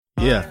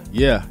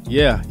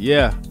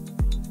Yeah.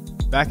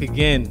 Back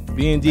again.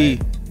 B&D.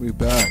 We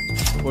back.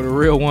 For the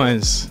real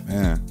ones.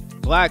 Man.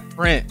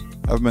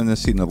 BlkPrint. I've been in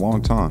this seat in a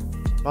long time.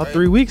 About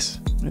 3 weeks.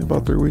 Yeah,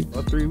 about 3 weeks.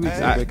 About 3 weeks.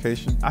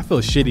 Vacation. I feel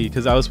shitty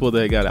because I was supposed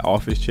to have got an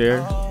office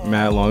chair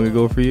mad long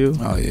ago for you.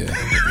 Oh, yeah.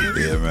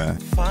 Yeah, man.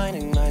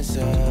 Finding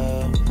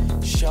myself,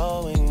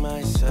 showing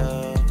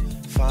myself,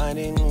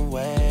 finding a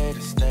way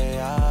to stay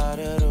out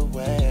of the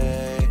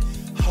way,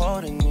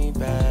 holding me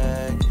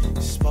back,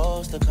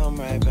 supposed to come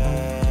right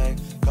back,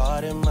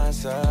 guarding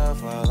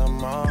myself while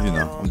I'm on. You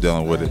know, I'm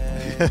dealing with it.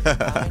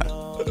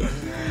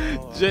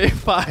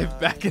 J5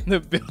 back in the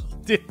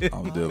building.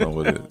 I'm dealing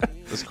with it.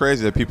 It's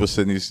crazy that people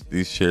sit in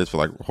these chairs for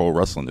like whole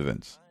wrestling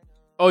events.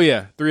 Oh,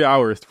 yeah. 3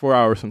 hours, 4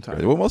 hours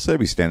sometimes. Well, most of they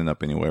be standing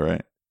up anyway,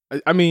 right?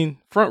 I mean,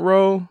 front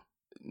row,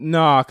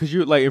 nah, because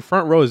you're like in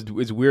front row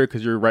is weird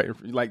because you're right,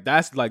 like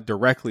that's like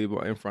directly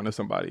in front of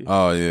somebody.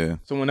 Oh, yeah.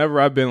 So whenever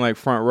I've been like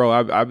front row,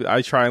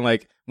 I try and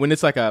like when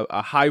it's like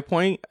a high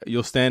point,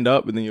 you'll stand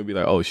up and then you'll be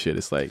like, oh shit,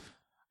 it's like.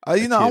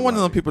 You know, I'm one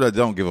of those people that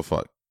don't give a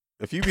fuck.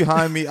 If you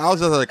behind me, I was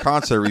just at a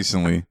concert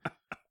recently.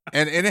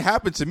 And it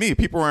happened to me.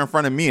 People were in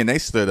front of me and they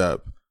stood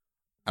up.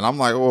 And I'm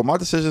like, well, my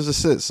decision is to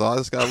sit, so I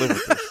just gotta live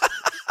with this.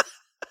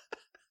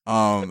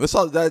 It's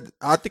all that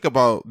I think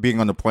about being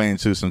on the plane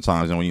too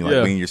sometimes, and when you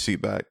like lean your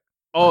seat back.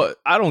 Oh,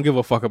 I don't give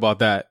a fuck about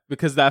that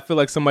because I feel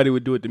like somebody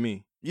would do it to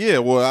me. Yeah,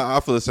 well, I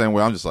feel the same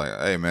way. I'm just like,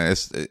 hey man,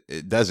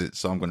 it does it,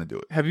 so I'm gonna do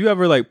it. Have you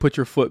ever like put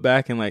your foot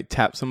back and like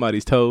tap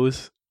somebody's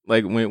toes?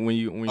 Like when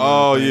you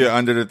oh yeah,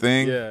 under the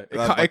thing, yeah,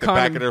 like the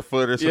back of their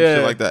foot or some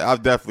shit like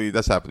that.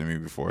 That's happened to me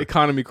before.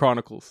 Economy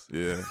Chronicles.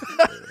 Yeah.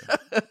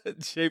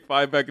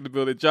 J5 back in the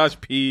building. Josh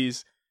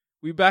Pease,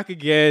 we back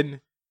again.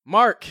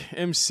 Mark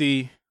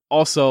MC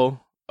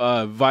also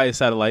via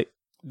satellite.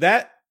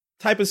 That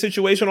type of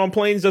situation on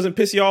planes doesn't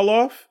piss y'all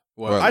off.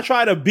 What? I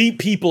try to beat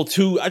people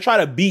to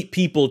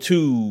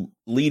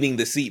leaning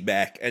the seat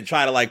back and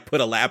try to like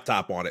put a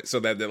laptop on it so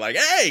that they're like,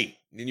 hey,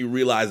 and you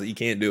realize that you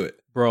can't do it.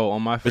 Bro,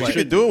 on my flight. But you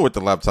could do it with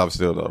the laptop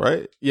still, though,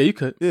 right? Yeah, you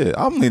could. Yeah,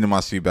 I'm leaning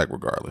my seat back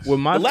regardless. The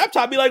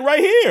laptop be like right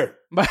here.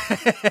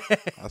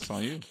 That's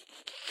on you.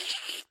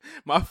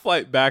 My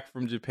flight back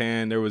from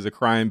Japan, there was a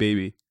crying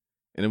baby,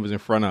 and it was in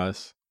front of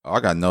us. Oh,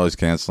 I got noise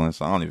canceling,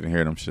 so I don't even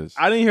hear them shits.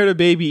 I didn't hear the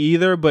baby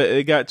either, but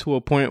it got to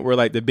a point where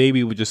like the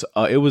baby would just.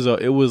 It was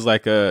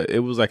like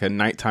a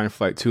nighttime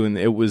flight too, and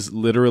it was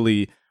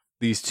literally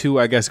these two,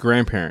 I guess,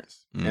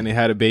 grandparents, and they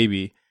had a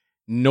baby.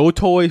 No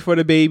toy for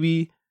the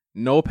baby.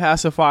 No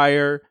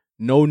pacifier,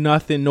 no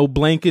nothing, no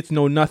blankets,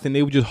 no nothing.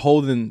 They were just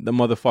holding the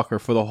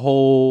motherfucker for the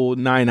whole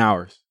 9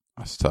 hours.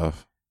 That's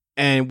tough.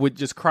 And would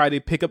just cry.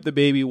 They'd pick up the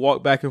baby,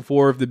 walk back and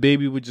forth. The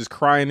baby would just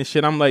cry and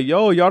shit. I'm like,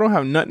 yo, y'all don't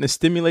have nothing to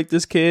stimulate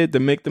this kid to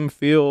make them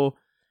feel,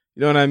 you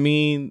know what I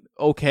mean,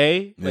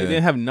 okay? Like, they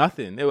didn't have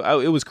nothing.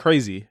 It was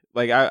crazy.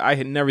 Like, I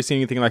had never seen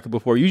anything like it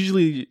before.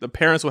 Usually, the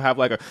parents will have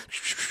like a...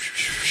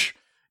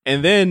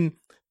 And then,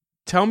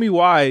 tell me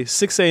why,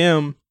 6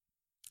 a.m.,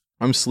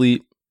 I'm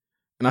asleep.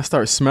 And I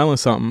start smelling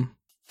something.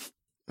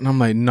 And I'm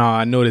like, nah,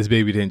 I know this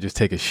baby didn't just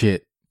take a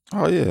shit.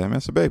 Oh, yeah, man,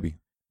 it's a baby.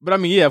 But I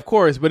mean, yeah, of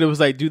course. But it was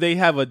like, do they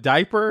have a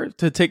diaper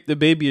to take the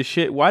baby a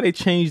shit? Why they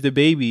change the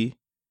baby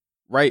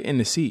right in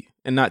the seat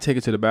and not take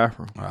it to the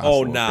bathroom?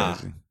 Oh, nah.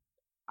 Crazy.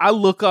 I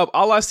look up,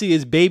 all I see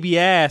is baby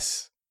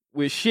ass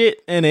with shit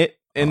in it.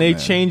 And they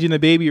changing the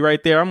baby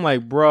right there. I'm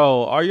like,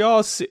 bro, are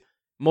y'all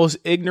most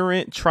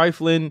ignorant,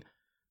 trifling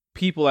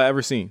people I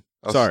ever seen?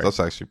 Sorry. That's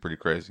actually pretty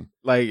crazy.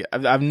 Like,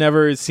 I've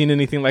never seen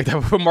anything like that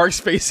before. Mark's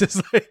face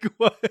is like,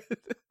 what?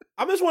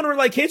 I'm just wondering,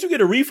 like, can't you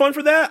get a refund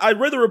for that? I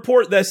read the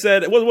report that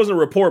said, it wasn't a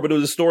report, but it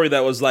was a story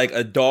that was like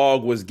a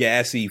dog was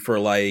gassy for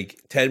like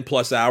 10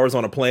 plus hours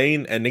on a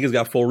plane and niggas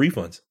got full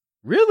refunds.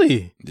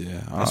 Really?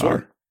 Yeah. I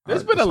swear.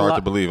 There's been a lot. Hard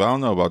to believe. I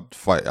don't know about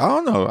flight. I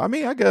don't know. I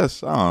mean, I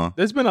guess. I don't know.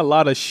 There's been a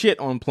lot of shit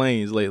on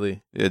planes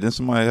lately. Yeah, didn't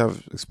somebody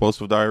have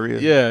explosive diarrhea?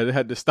 Yeah, they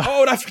had to stop.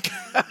 Oh, that's...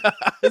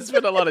 There's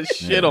been a lot of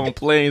shit on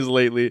planes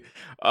lately.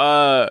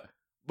 I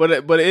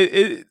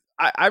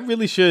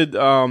really should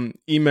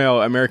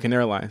email American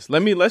Airlines.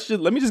 Let me just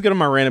get on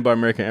my rant about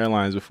American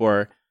Airlines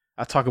before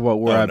I talk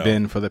about where I've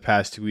been for the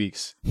past 2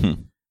 weeks.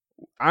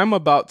 I'm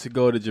about to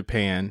go to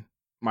Japan.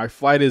 My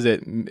flight is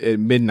at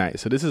midnight.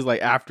 So this is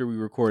like after we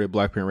recorded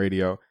BlkPrint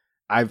Radio.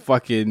 I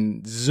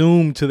fucking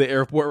zoomed to the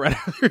airport right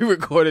after we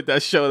recorded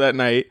that show that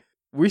night.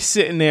 We're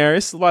sitting there.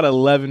 It's about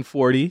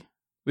 11:40.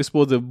 We're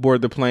supposed to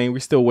board the plane. We're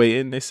still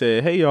waiting. They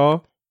said, hey,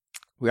 y'all,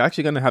 we're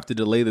actually going to have to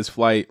delay this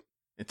flight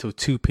until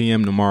 2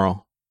 p.m.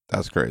 tomorrow.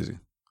 That's crazy.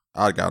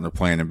 I'd got on the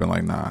plane and been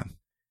like, nah.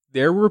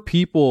 There were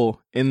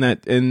people in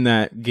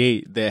that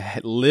gate that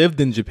had lived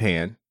in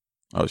Japan.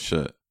 Oh,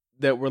 shit.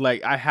 That were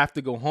like, I have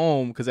to go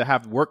home because I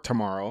have to work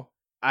tomorrow.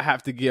 I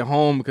have to get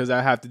home because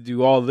I have to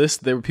do all this.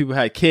 There were people who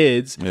had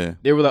kids. Yeah.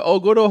 They were like,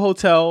 oh, go to a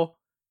hotel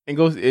and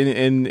go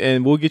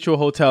and we'll get you a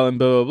hotel and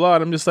blah, blah, blah.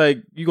 And I'm just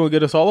like, you going to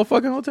get us all a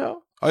fucking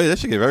hotel? Oh, yeah, they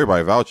should give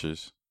everybody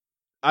vouchers.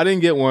 I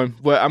didn't get one,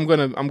 but I'm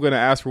gonna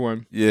ask for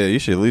one. Yeah, you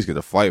should at least get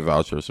a flight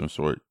voucher of some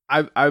sort.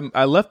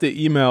 I left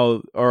the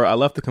email or I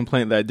left the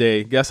complaint that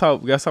day. Guess how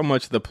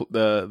much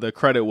the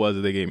credit was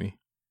that they gave me?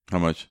 How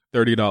much?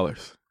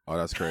 $30. Oh,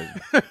 that's crazy.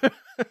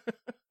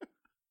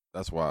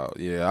 That's wild.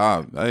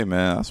 Yeah. Hey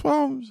man, that's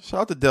why.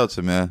 Shout out to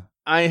Delta, man.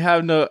 I ain't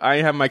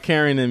have my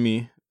Karen in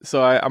me,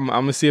 so I'm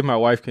gonna see if my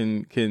wife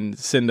can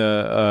send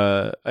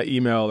a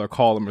email or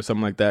call them or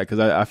something like that because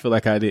I feel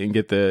like I didn't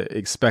get the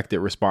expected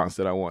response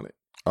that I wanted.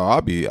 Oh,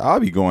 I'll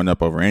be going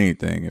up over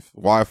anything. If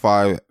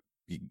Wi-Fi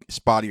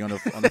spotty on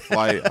the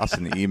flight, I'll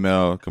send an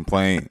email,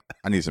 complaint.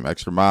 I need some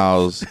extra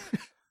miles.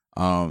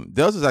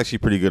 Delta's actually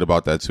pretty good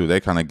about that too. They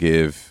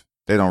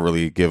don't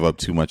really give up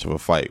too much of a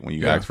fight when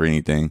you ask for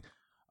anything.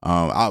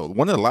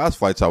 One of the last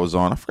flights I was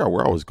on, I forgot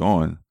where I was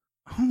going.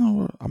 I don't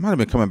know. I might have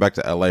been coming back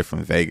to LA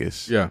from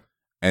Vegas. Yeah.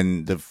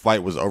 And the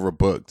flight was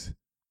overbooked.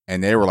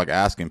 And they were like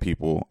asking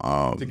people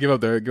to give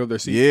up their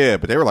seats. Yeah,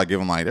 but they were like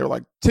giving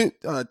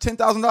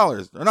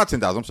 $10,000 or not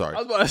 10,000. I'm sorry. I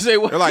was about to say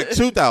what? They're like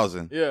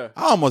 2,000. Yeah,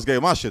 I almost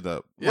gave my shit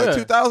up. Yeah. Like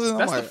 2,000.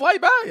 That's the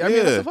flight back. I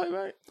mean, that's the flight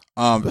back.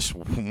 That's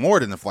more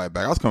than the flight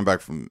back. I was coming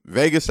back from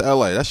Vegas to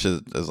LA. That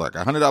shit is like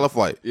 $100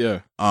 flight. Yeah.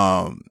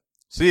 So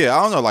yeah,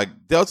 I don't know.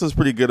 Like Delta's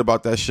pretty good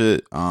about that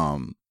shit.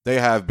 They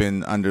have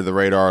been under the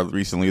radar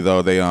recently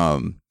though.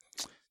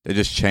 They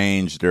just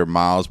changed their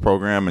miles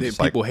program and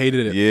people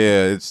hated it.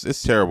 Yeah,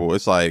 it's terrible.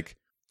 It's like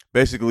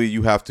basically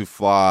you have to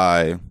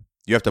buy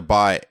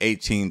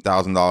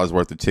 $18,000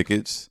 worth of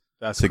tickets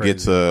to get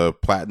to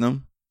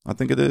platinum. I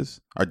think it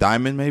is, or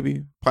diamond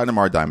maybe, platinum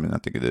or diamond. I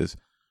think it is.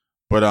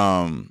 But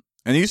and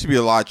it used to be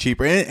a lot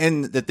cheaper.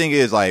 And the thing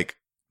is, like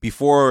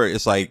before,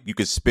 it's like you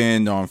could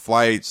spend on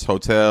flights,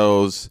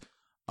 hotels,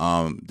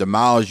 the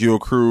miles you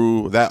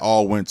accrue. That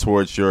all went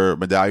towards your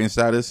medallion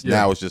status. Yeah.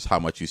 Now it's just how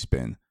much you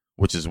spend,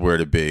 which is where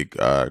the big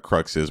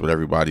crux is with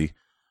everybody.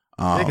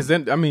 Because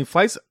then, I mean,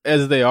 flights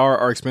as they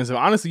are expensive.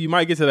 Honestly, you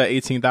might get to that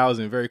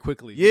 18,000 very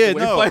quickly. Yeah,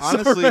 no,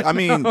 honestly, I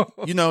mean,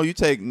 you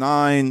take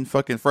 9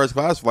 fucking first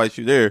class flights,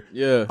 you're there.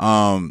 Yeah.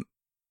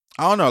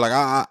 I don't know, like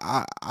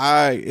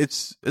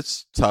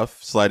it's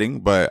tough sledding,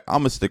 but I'm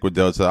gonna stick with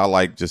Delta. I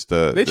like just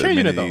the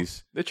changing amenities. It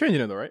though. They're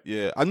changing it though, right?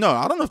 Yeah, I know.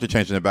 I don't know if they're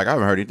changing it back. I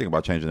haven't heard anything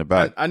about changing it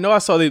back. I know I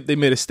saw they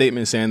made a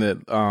statement saying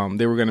that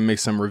they were gonna make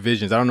some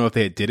revisions. I don't know if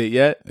they did it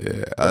yet.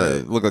 Yeah,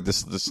 look like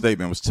this. The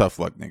statement was tough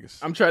luck, niggas.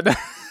 I'm trying to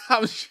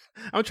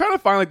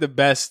find like the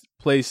best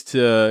place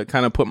to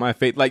kind of put my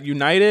faith. Like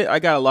United, I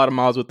got a lot of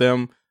miles with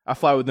them. I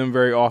fly with them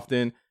very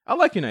often. I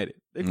like United.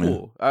 They're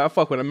cool. I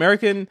fuck with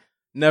American.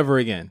 Never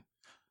again.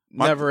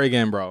 Never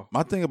again, bro.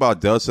 My thing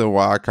about Delta and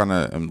why I kind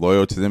of am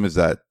loyal to them is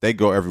that they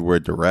go everywhere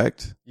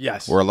direct.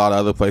 Yes. Where a lot of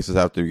other places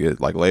have to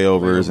get like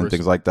layovers and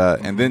things like that.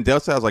 Mm-hmm. And then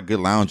Delta has like good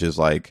lounges.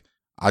 Like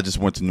I just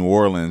went to New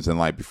Orleans and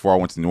like before I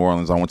went to New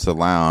Orleans, I went to the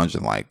lounge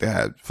and like they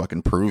had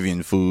fucking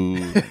Peruvian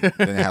food. Then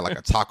they had like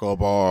a taco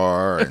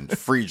bar and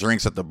free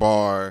drinks at the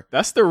bar.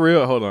 That's the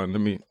real, hold on,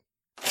 let me,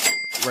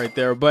 right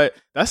there. But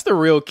that's the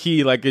real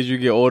key, like as you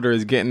get older,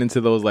 is getting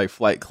into those like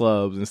flight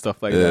clubs and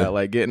stuff like that.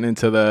 Like getting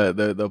into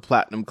the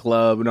platinum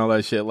club and all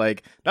that shit.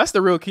 Like that's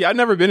the real key. I've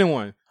never been in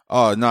one.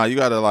 Oh no, you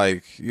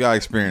gotta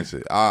experience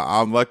it.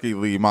 I'm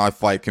luckily my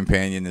flight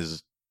companion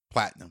is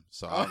platinum,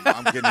 so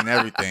I'm getting in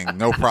everything,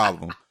 no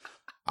problem.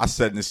 I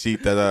sat in the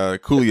seat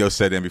that Coolio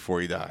sat in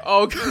before he died.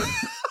 Okay.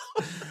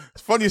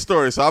 It's a funny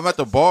story. So I'm at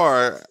the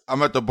bar at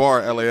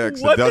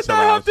LAX. What did that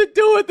have to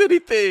do with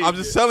anything? I'm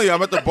just telling you,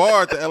 I'm at the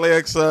bar at the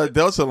LAX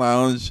Delta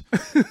Lounge.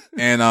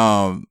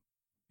 And,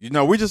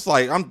 we just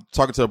like, I'm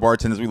talking to the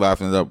bartenders. We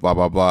laughing it up, blah,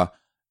 blah, blah.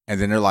 And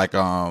then they're like,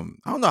 I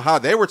don't know how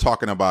they were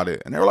talking about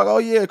it. And they were like, oh,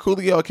 yeah,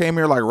 Coolio came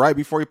here like right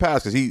before he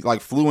passed because he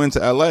like flew into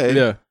LA.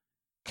 Yeah.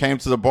 Came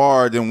to the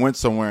bar, then went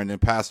somewhere and then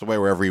passed away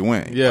wherever he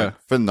went. Yeah.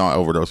 Like, fentanyl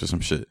overdose or some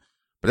shit.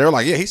 But they were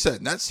like, yeah, he sat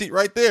in that seat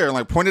right there. And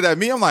like pointed at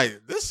me. I'm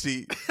like, this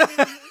seat?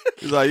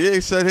 He's like, yeah,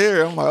 he sat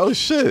here. I'm like, oh,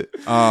 shit.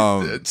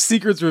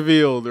 Secrets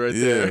revealed right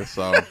there. Yeah,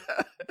 so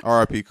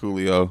RIP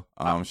Coolio.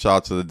 Shout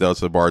out to the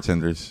Delta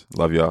bartenders.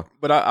 Love y'all.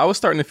 But I was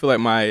starting to feel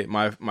like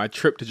my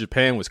trip to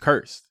Japan was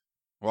cursed.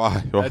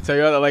 Why? I tell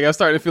you, like I was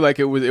starting to feel like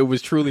it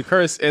was truly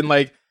cursed. And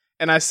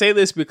I say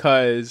this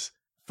because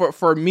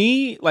for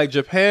me, like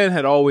Japan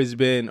has always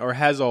been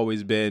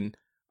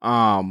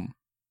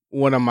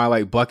one of my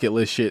like bucket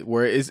list shit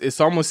where it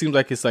almost seems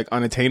like it's like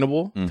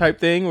unattainable type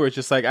thing where it's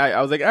just like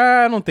I was like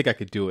I don't think I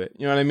could do it,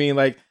 you know what I mean?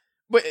 Like,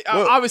 but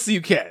obviously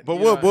you can. But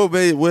what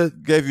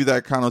gave you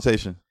that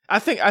connotation? I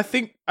think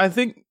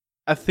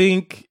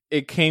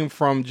it came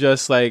from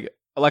just like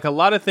a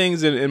lot of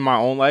things in my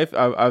own life.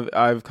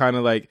 I've kind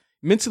of like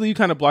mentally you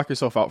kind of block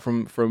yourself out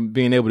from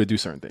being able to do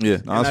certain things. Yeah,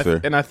 no, that's fair.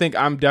 And I think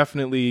I'm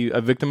definitely a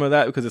victim of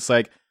that because it's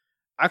like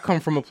I come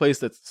from a place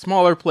that's a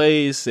smaller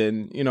place,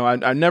 and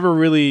I never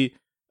really.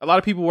 A lot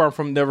of people where I'm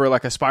from never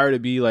like aspire to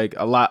be like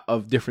a lot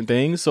of different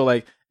things. So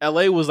like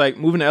LA was like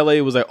moving to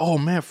LA was like, oh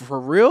man, for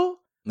real?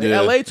 Like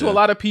LA to a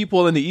lot of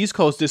people in the East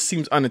Coast just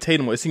seems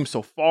unattainable. It seems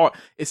so far.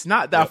 It's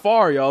not that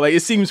far, y'all. Like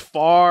it seems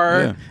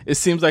far. Yeah. It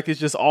seems like it's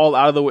just all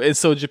out of the way. And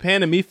so Japan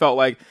to me felt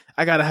like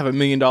I gotta have $1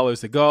 million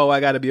to go.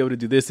 I gotta be able to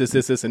do this,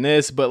 and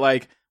this. But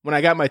like when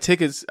I got my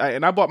tickets,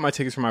 and I bought my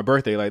tickets for my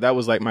birthday, like that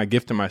was like my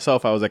gift to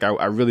myself. I was like,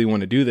 I really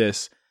want to do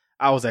this.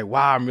 I was like,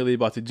 wow, I'm really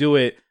about to do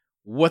it.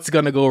 What's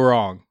gonna go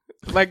wrong?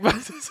 Like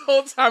this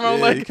whole time,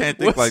 I'm like, you can't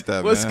think like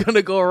that. What's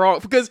gonna go wrong?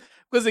 Because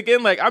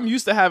again, like I'm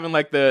used to having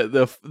like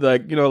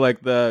the you know,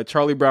 like the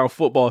Charlie Brown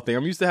football thing.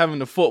 I'm used to having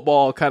the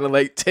football kind of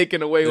like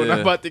taken away when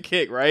I'm about to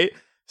kick, right?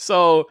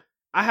 So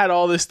I had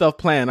all this stuff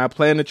planned. I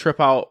planned the trip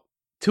out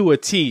to a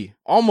T,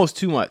 almost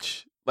too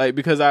much, like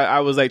because I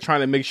was like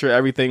trying to make sure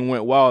everything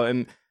went well.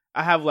 And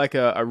I have like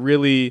a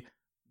really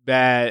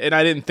bad, and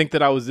I didn't think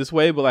that I was this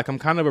way, but like I'm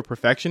kind of a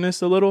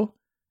perfectionist a little,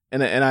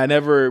 and I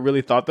never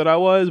really thought that I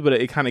was, but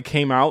it kind of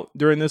came out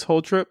during this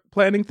whole trip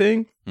planning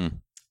thing.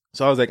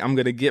 So I was like, I'm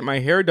gonna get my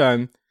hair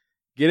done,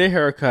 get a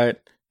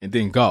haircut, and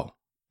then go.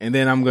 And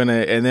then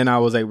I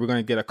was like, we're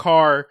gonna get a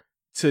car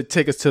to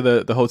take us to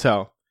the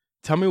hotel.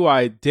 Tell me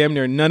why damn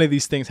near none of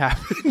these things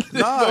happened.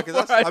 Nah,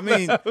 because I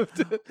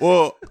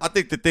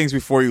think the things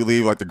before you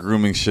leave, like the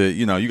grooming shit,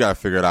 you know, you gotta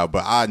figure it out.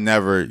 But I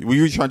never. Were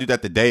you trying to do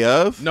that the day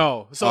of?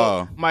 No.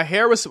 So my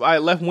hair I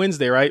left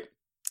Wednesday, right?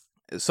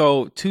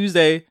 So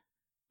Tuesday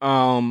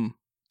I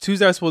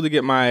was supposed to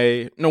get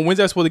Wednesday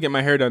I was supposed to get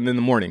my hair done in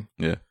the morning.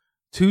 Yeah.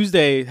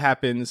 Tuesday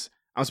happens.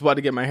 I'm supposed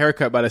to get my hair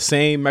cut by the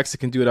same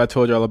Mexican dude I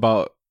told y'all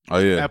about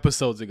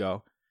episodes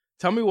ago.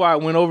 Tell me why I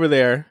went over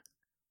there.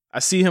 I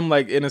see him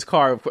like in his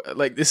car.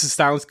 Like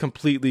sounds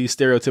completely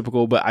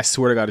stereotypical, but I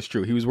swear to God, it's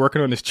true. He was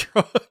working on his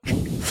truck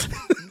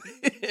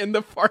in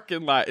the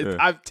parking lot.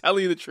 I'm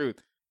telling you the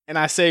truth. And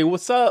I say,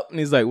 "What's up?" And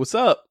he's like, "What's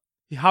up?"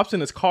 He hops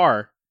in his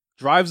car,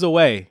 drives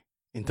away,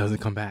 and doesn't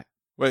come back.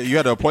 Wait, you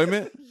had an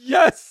appointment?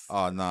 Yes.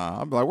 Oh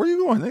nah. I'm like, where you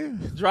going,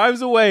 nigga?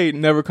 Drives away,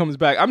 never comes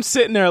back. I'm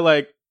sitting there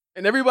like,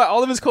 and everybody,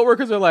 all of his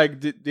coworkers are like,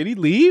 "Did he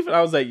leave?" And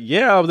I was like,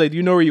 "Yeah." I was like, "Do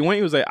you know where you went?"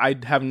 He was like, "I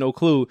have no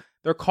clue."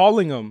 They're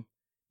calling him.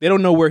 They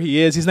don't know where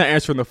he is. He's not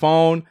answering the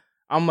phone.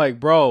 I'm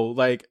like, bro,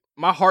 like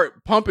my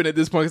heart pumping at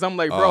this point because I'm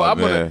like, bro,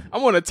 I'm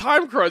on a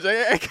time crunch.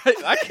 I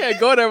can't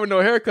go there with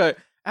no haircut.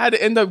 I had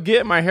to end up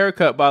getting my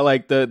haircut by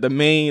like the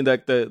main,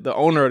 like the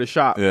owner of the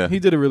shop. Yeah. He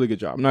did a really good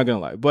job. I'm not gonna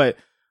lie, but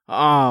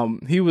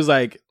he was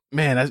like,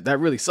 man, that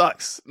really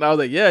sucks. And I was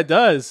like, yeah, it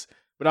does.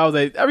 But I was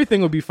like,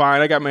 everything will be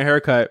fine. I got my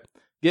haircut.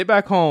 Get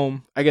back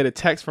home. I get a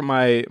text from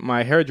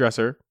my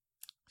hairdresser.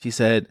 She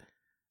said,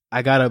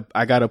 I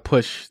gotta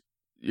push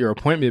your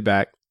appointment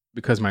back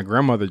because my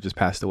grandmother just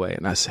passed away.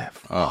 And I said,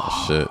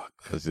 oh shit.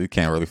 'Cause you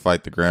can't really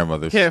fight the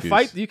grandmother. You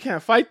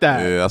can't fight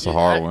that. Yeah, that's a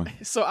hard one.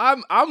 So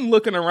I'm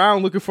looking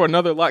around looking for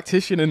another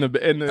loctician in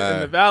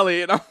the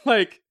valley, and I'm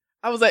like,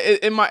 I was like,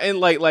 in my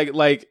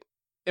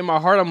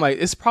heart, I'm like,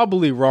 it's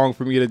probably wrong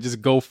for me to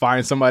just go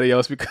find somebody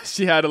else because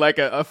she had like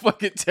a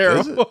fucking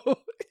terrible.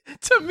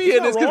 To me,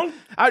 it is wrong.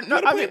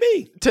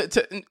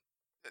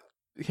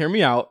 Hear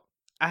me out.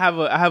 I have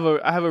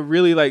a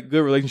really like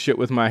good relationship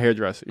with my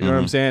hairdresser. You know what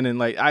I'm saying? And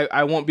like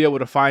I won't be able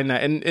to find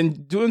that.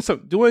 And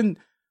doing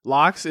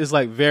locks is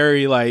like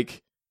very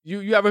like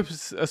you have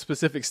a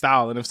specific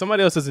style, and if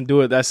somebody else doesn't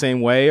do it that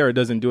same way or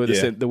doesn't do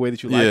it the way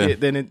that you like it,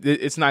 then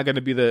it's not going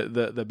to be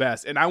the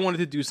best. And I wanted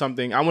to do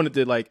something. I wanted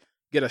to like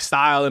get a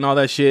style and all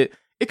that shit.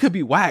 It could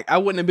be whack. I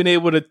wouldn't have been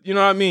able to. You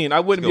know what I mean?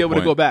 I wouldn't be able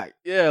to go back.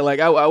 Yeah, like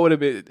I would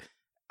have been.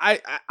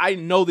 I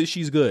know that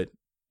she's good.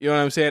 You know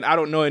what I'm saying? I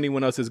don't know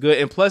anyone else is good.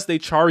 And plus they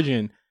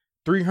charging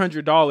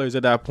 $300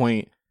 at that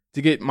point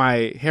to get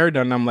my hair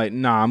done. And I'm like,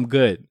 nah, I'm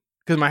good.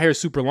 Because my hair is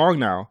super long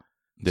now.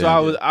 Yeah,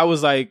 so I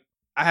was like,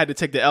 I had to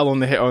take the L on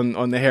the hair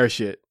on the hair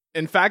shit.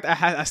 In fact,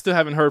 I still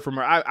haven't heard from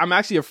her. I'm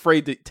actually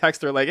afraid to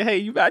text her like, hey,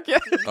 you back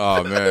yet?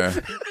 Oh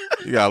man.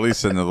 You got at least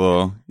send a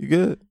little, you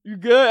good? You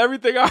good?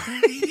 Everything all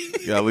right?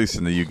 You got at least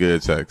send the you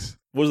good text.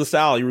 What was the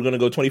style? You were going to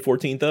go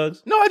 2014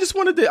 Thugs? No, I just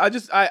wanted to,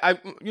 I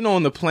you know,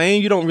 on the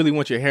plane, you don't really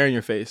want your hair in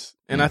your face.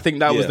 And I think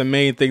that was the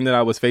main thing that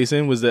I was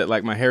facing was that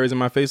like my hair is in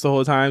my face the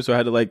whole time. So I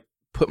had to like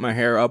put my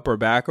hair up or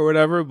back or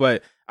whatever,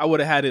 but I would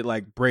have had it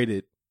like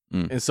braided.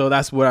 And so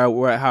that's how I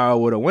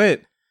would have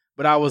went.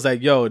 But I was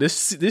like, yo,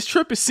 this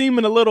trip is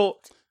seeming a little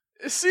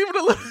cursed.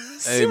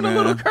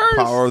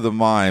 Power of the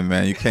mind,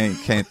 man. You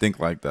can't think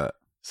like that.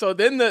 So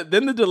then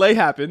the delay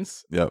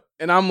happens. Yep.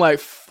 And I'm like,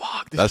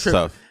 fuck, this trip.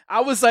 Tough. I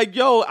was like,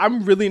 yo,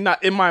 I'm really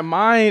not in my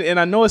mind, and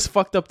I know it's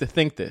fucked up to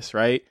think this,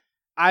 right?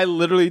 I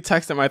literally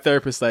texted my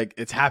therapist like,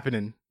 it's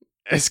happening.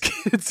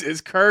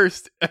 It's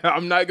cursed.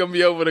 I'm not gonna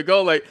be able to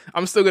go. Like,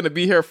 I'm still gonna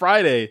be here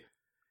Friday.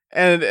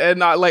 And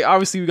not like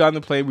obviously we got on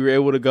the plane, we were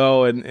able to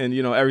go and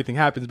you know everything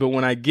happens. But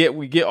when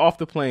we get off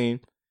the plane,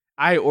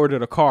 I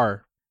ordered a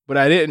car, but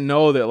I didn't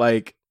know that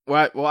like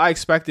I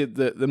expected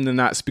them to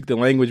not speak the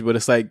language, but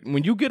it's like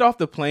when you get off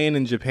the plane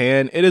in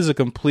Japan, it is a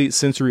complete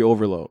sensory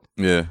overload.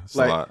 Yeah, it's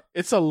like, a lot.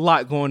 It's a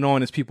lot going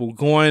on. It's people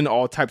going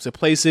all types of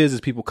places.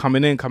 It's people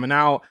coming in, coming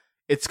out.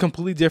 It's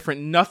completely different.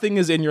 Nothing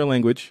is in your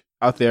language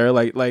out there.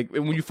 Like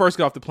when you first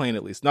get off the plane,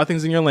 at least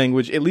nothing's in your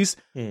language. At least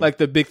like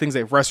the big things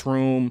like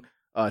restroom,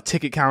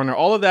 ticket counter,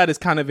 all of that is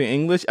kind of in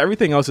English.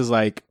 Everything else is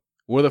like,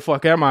 where the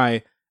fuck am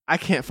I? I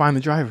can't find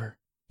the driver.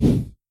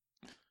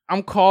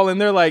 I'm calling.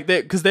 They're like,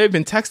 because they've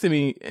been texting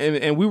me,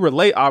 and we were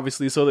late,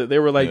 obviously. So that they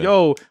were like,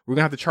 "Yo, we're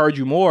gonna have to charge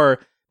you more."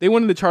 they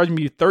wanted to charge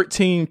me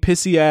 $13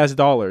 pissy ass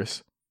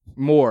dollars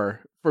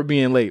more for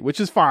being late, which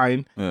is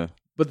fine. Yeah.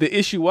 But the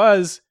issue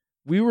was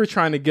we were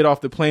trying to get off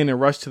the plane and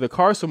rush to the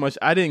car so much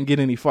I didn't get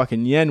any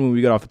fucking yen when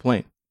we got off the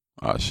plane.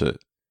 Oh shit.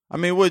 I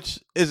mean, which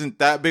isn't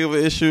that big of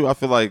an issue. I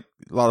feel like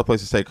a lot of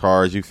places take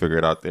cards. You figure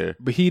it out there.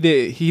 But he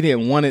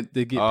didn't want it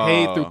to get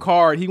paid through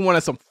card. He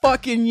wanted some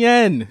fucking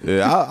yen.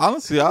 Yeah,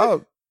 honestly, I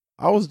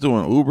was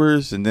doing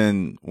Ubers, and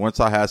then once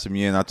I had some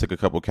yen, I took a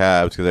couple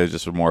cabs because they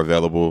just were more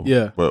available.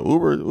 Yeah. But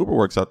Uber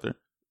works out there.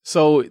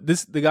 So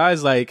the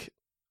guy's like,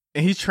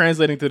 and he's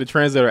translating through the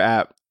translator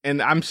app,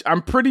 and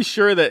I'm pretty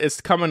sure that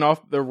it's coming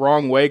off the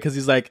wrong way because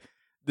he's like,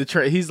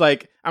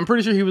 I'm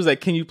pretty sure he was like,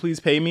 can you please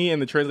pay me?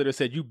 And the translator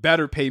said, you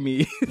better pay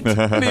me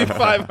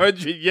 2,500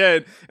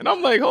 yen. And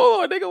I'm like,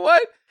 hold on, nigga,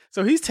 what?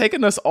 So he's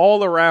taking us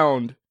all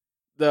around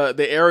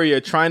the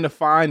area trying to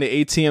find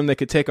the ATM that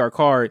could take our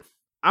card.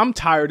 I'm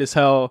tired as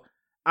hell.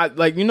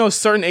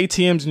 Certain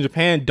ATMs in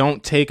Japan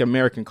don't take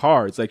American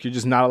cards. Like, you're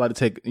just not allowed to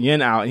take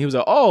yen out. And he was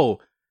like, oh,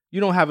 you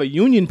don't have a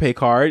Union Pay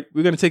card.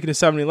 We're going to take it to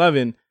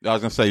 7-Eleven. I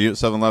was going to say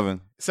 7-Eleven.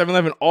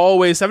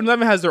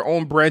 7-Eleven has their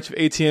own branch of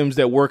ATMs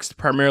that works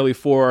primarily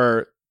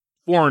for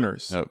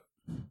foreigners. Yep.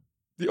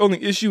 The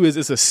only issue is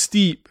it's a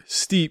steep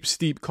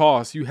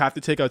cost. You have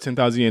to take out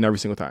 10,000 yen every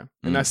single time.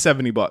 And that's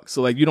 $70.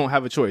 So like, you don't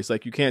have a choice.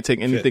 Like, you can't take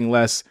anything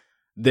less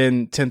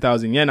than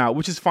 10,000 yen out,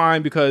 which is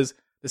fine because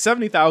the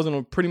 70,000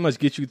 will pretty much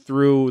get you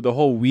through the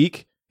whole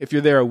week if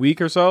you're there a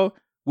week or so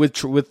with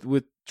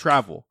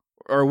travel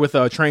or with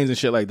trains and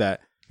shit like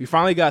that. We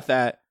finally got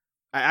that.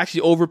 I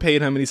actually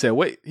overpaid him, and he said,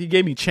 wait, he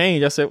gave me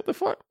change. I said, what the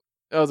fuck?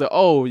 I was like,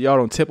 oh, y'all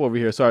don't tip over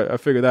here. So I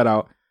figured that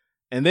out.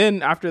 And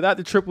then after that,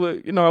 the trip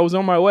was, I was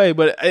on my way,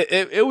 but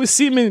it was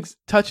seeming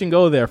touch and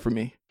go there for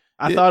me.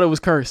 I thought it was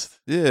cursed.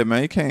 Yeah,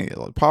 man, you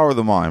can't, power of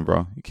the mind,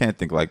 bro. You can't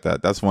think like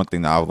that. That's one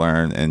thing that I've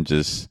learned, and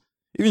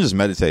even just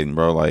meditating,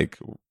 bro. Like,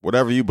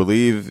 whatever you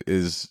believe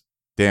is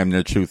damn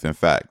near truth and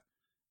fact.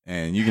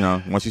 And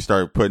once you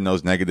start putting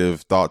those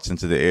negative thoughts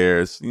into the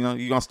air,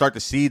 you're gonna start to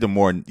see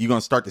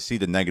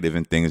the negative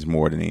in things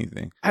more than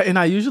anything.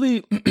 I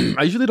usually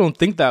don't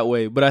think that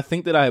way, but I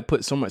think that I had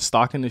put so much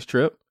stock in this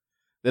trip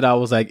that I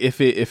was like,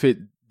 if it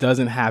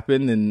doesn't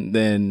happen,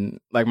 then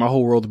like my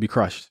whole world will be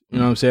crushed. You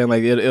know what I'm saying?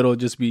 Like it'll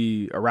just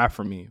be a wrap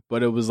for me.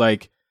 But it was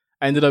like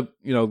I ended up,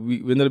 we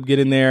ended up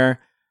getting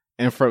there,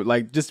 and for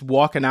like just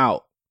walking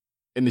out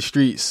in the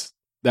streets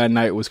that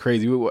night was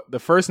crazy. The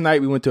first night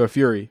we went to a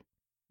Fury.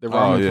 The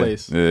ramen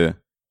place. Yeah.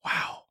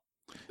 Wow.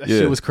 That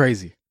shit was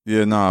crazy.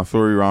 Yeah,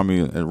 Fury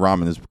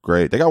ramen is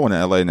great. They got one in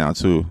LA now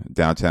too,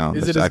 downtown.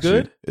 Is it as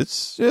good?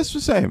 It's the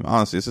same.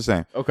 Honestly, it's the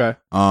same. Okay.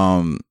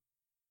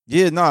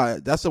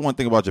 That's the one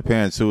thing about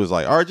Japan too, is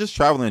like, all right, just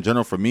traveling in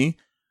general for me,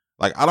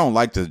 like I don't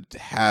like to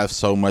have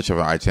so much of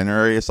an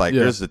itinerary. It's like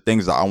there's the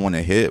things that I want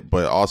to hit,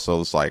 but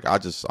also it's like I'm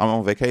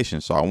on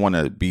vacation, so I want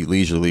to be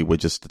leisurely with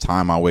just the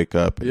time I wake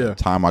up and the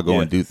time I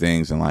go and do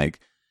things. And like,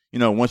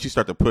 once you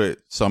start to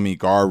put so many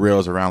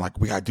guardrails around, like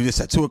we got to do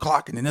this at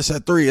 2:00 and then this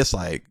at 3, it's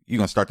like you're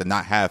going to start to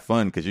not have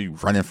fun because you're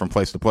running from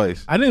place to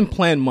place. I didn't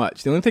plan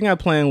much. The only thing I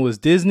planned was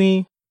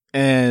Disney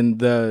and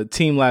the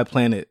Team Lab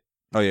Planet.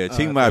 Oh, yeah.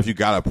 Team Labs, you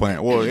got to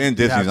plan. Well, and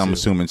Disney's, I'm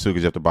assuming, too,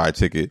 because you have to buy a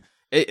ticket.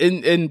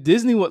 And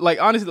Disney,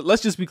 like, honestly,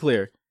 let's just be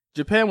clear.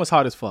 Japan was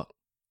hot as fuck.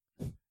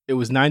 It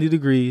was 90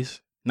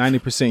 degrees,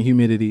 90%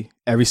 humidity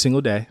every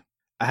single day.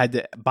 I had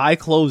to buy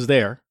clothes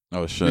there.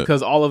 Oh, shit.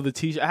 Because all of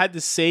the I had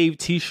to save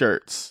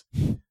t-shirts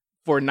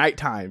for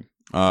nighttime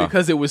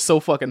because it was so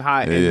fucking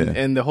hot.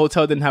 And the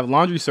hotel didn't have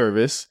laundry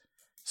service,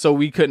 so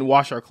we couldn't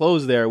wash our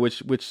clothes there,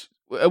 which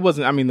it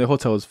wasn't. I mean, the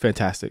hotel was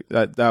fantastic.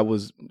 That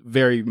was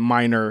very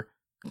minor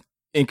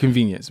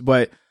inconvenience.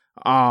 But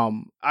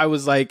I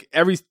was like,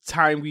 every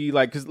time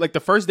because like the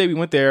first day we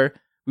went there,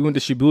 we went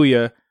to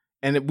Shibuya,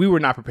 and we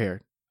were not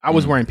prepared. I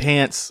was wearing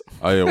pants.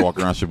 Oh, yeah,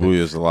 walking around Shibuya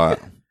is a lot.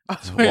 I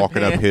was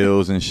walking up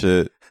hills and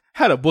shit.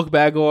 Had a book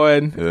bag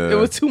on. Yeah. It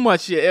was too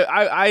much.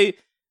 I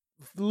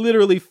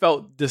literally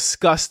felt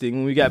disgusting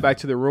when we got back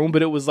to the room,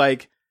 but it was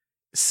like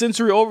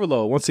sensory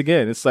overload. Once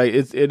again, it's like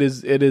it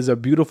is a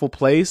beautiful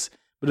place,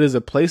 but it is a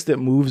place that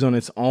moves on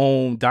its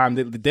own dime.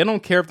 They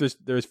don't care if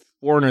there's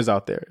foreigners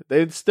out there.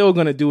 They're still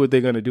gonna do what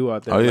they're gonna do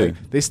out there. Oh, yeah.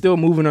 Like, they still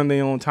moving on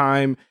their own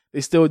time.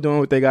 They still doing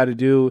what they got to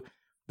do.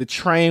 The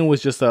train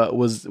was just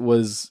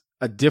was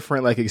a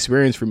different like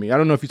experience for me. I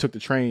don't know if you took the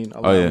train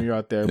a lot when you're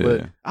out there,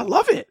 but I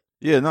love it.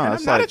 Yeah, no, and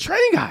I'm not a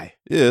train guy.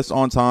 Yeah, it's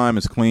on time.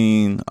 It's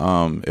clean.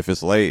 If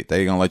it's late,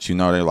 they're going to let you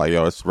know. They're like,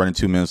 yo, it's running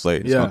 2 minutes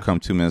late. It's going to come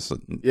 2 minutes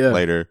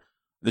later.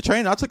 The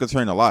train, I took the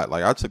train a lot.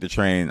 Like, I took the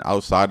train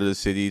outside of the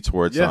city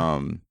towards,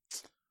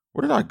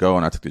 where did I go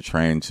when I took the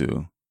train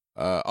to?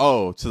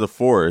 To the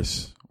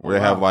forest where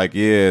they have like,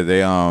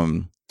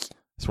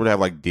 it's where they have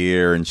like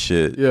deer and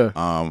shit. Yeah.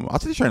 I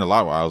took the train a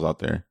lot while I was out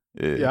there.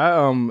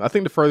 Yeah. I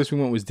think the furthest we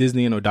went was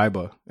Disney and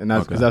Odaiba. And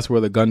that's because that's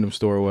where the Gundam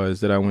store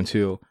was that I went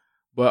to.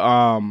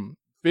 But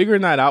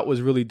figuring that out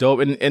was really dope.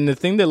 And the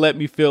thing that let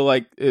me feel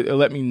like it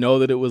let me know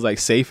that it was like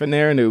safe in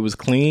there and it was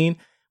clean.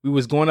 We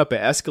was going up an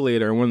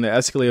escalator, and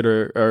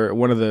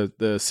one of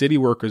the city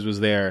workers was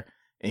there,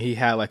 and he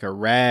had like a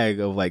rag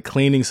of like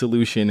cleaning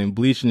solution and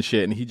bleach and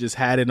shit, and he just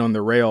had it on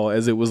the rail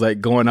as it was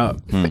like going up.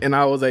 And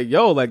I was like,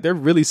 yo, like they're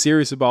really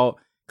serious about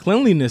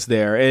cleanliness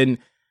there. And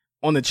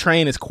on the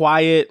train, it's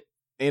quiet.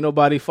 Ain't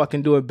nobody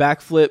fucking doing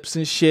backflips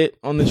and shit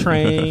on the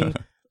train.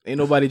 Ain't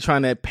nobody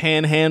trying to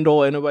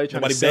panhandle. Ain't nobody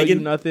trying to sell you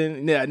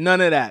nothing. Yeah, none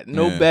of that.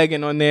 No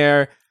begging on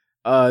there.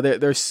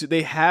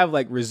 They have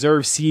like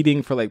reserved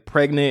seating for like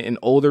pregnant and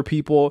older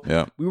people.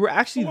 Yeah, we were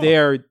actually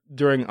there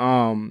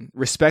during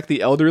Respect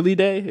the Elderly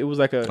Day. It was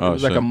like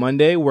a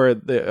Monday where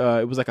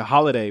it was like a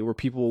holiday where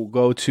people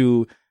go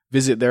to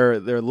visit their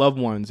loved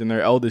ones and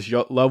their eldest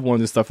loved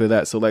ones and stuff like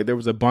that. So like there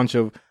was a bunch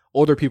of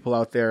older people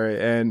out there,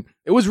 and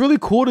it was really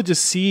cool to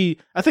just see.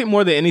 I think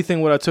more than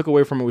anything, what I took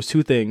away from it was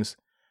two things.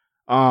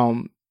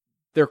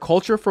 Their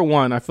culture, for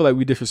one. I feel like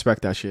we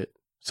disrespect that shit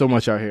so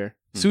much out here.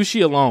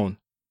 Sushi alone.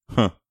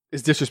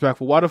 It's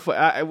disrespectful. Why the fuck?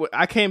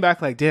 I came back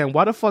like, damn.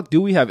 Why the fuck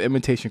do we have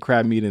imitation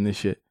crab meat in this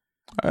shit?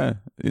 You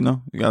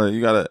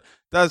gotta.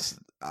 That's.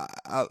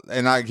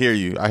 And I hear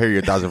you. I hear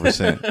you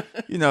 1,000%.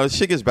 You know,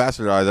 shit gets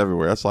bastardized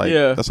everywhere. That's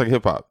like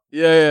hip hop.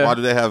 Yeah. Why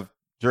do they have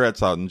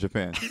dreads out in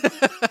Japan?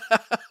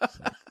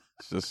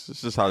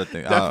 It's just how the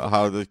thing,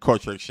 how the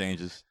culture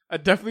exchanges. I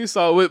definitely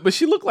saw it, but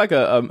she looked like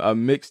a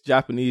mixed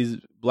Japanese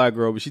black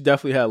girl, but she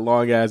definitely had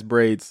long ass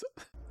braids.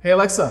 Hey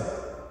Alexa,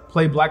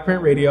 play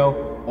BlkPrint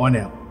Radio on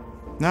amp.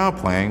 Now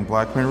playing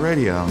BlkPrint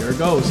Radio. There it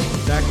goes.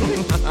 Exactly.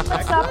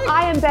 What's up?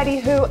 I am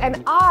Betty Who,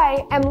 and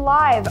I am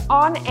live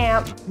on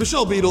AMP.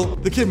 Michelle Beadle,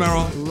 The Kid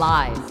Mero.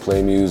 Live.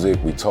 Play music,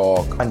 we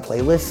talk. On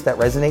playlists that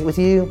resonate with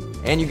you.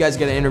 And you guys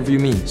get to interview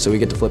me, so we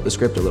get to flip the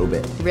script a little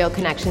bit. Real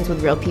connections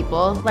with real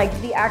people. Like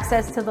the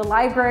access to the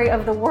library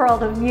of the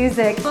world of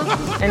music.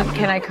 And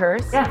can I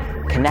curse?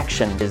 Yeah.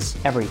 Connection is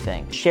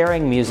everything.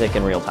 Sharing music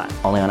in real time.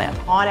 Only on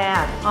AMP. On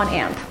AMP. On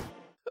AMP.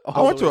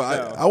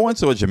 I went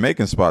to a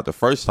Jamaican spot the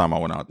first time I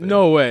went out there.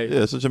 No way.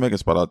 Yeah, it's a Jamaican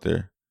spot out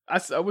there. I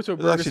went to a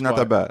burger It's actually spot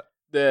not that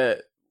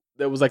bad.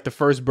 That was like the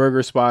first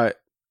burger spot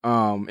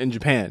in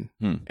Japan,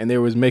 and they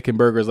was making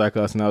burgers like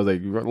us, and I was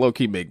like, low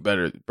key make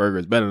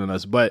burgers better than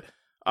us. But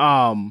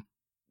that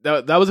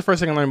was the first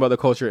thing I learned about the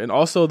culture, and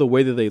also the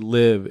way that they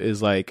live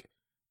is like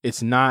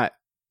it's not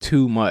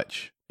too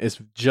much.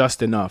 It's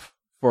just enough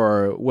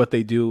for what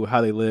they do,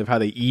 how they live, how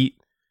they eat.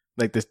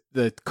 Like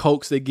the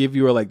Cokes they give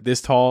you are like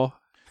this tall.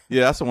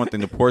 Yeah, that's the one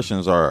thing. The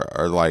portions are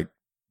like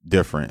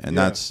different, and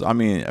that's. I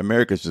mean,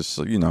 America's just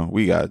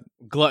we got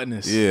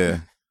gluttonous.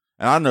 Yeah,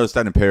 and I noticed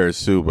that in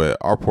Paris too. But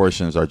our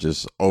portions are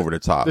just over the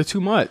top. They're too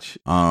much.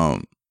 Yeah,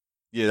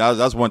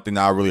 that's one thing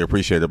that I really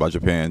appreciate about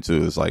Japan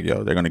too. Is like,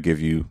 they're gonna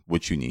give you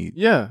what you need.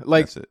 Yeah,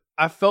 like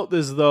I felt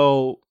as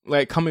though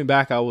like coming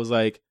back, I was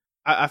like,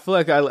 I feel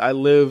like I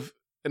live.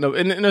 And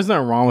there's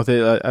nothing wrong with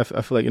it. I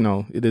feel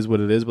like it is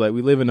what it is. But like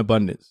we live in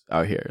abundance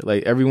out here.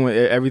 Like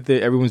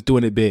everyone's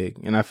doing it big,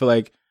 and I feel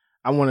like.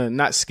 I want to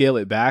not scale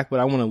it back,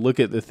 but I want to look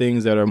at the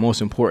things that are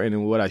most important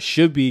and what I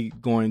should be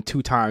going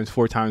 2 times,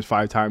 4 times,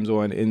 5 times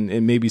on,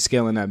 and maybe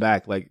scaling that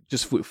back, like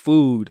just with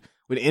food,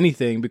 with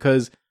anything,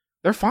 because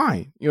they're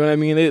fine. You know what I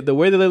mean? The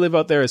way that they live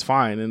out there is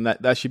fine, and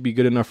that should be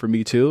good enough for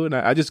me too. And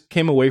I just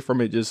came away from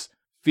it just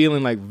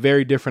feeling like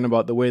very different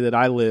about the way that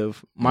I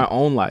live my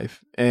own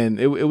life. And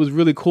it was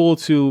really cool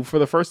to, for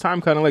the first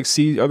time, kind of like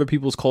see other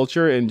people's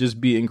culture and just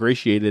be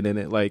ingratiated in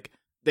it. Like,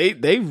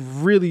 They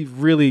really,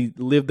 really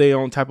live their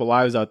own type of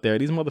lives out there.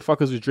 These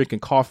motherfuckers are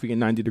drinking coffee in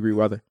 90-degree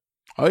weather.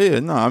 Oh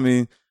yeah, no, I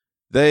mean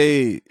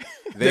they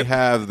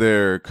have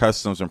their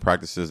customs and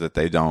practices that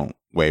they don't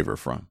waver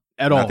from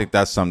at all. I think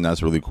that's something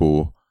that's really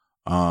cool.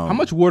 How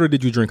much water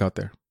did you drink out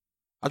there?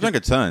 I drank a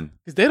ton.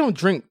 Because they don't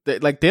drink,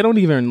 they don't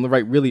even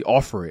really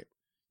offer it.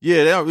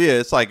 Yeah,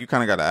 it's like you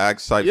kind of got to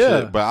act type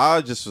shit. But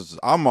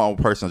I'm my own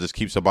person that just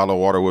keeps a bottle of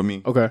water with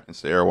me. Okay,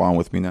 it's the Erewhon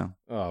with me now.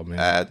 Oh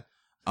man,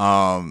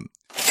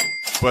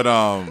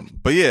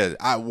 But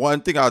yeah,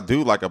 one thing I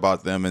do like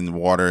about them and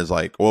water is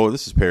like, well,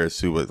 this is Paris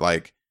too, but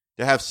like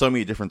they have so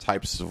many different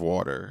types of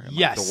water. And,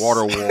 yes, like, the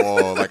water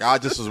wall. Like I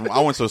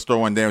went to a store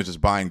one day and was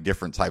just buying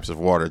different types of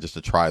water just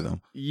to try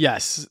them.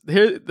 Yes,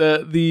 here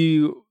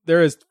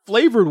there is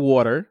flavored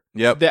water.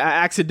 Yep. That I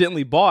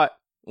accidentally bought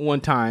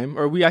one time,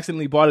 or we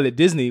accidentally bought it at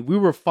Disney. We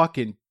were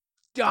fucking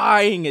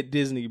dying at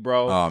Disney,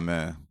 bro. Oh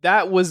man,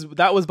 that was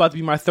about to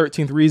be my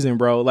 13th reason,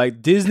 bro.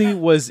 Like Disney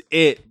was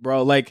it,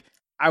 bro. Like.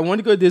 I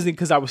wanted to go to Disney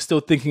because I was still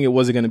thinking it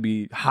wasn't going to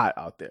be hot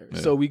out there. Yeah.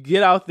 So we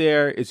get out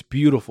there. It's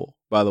beautiful,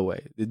 by the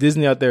way. The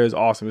Disney out there is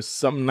awesome. It's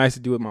something nice to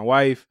do with my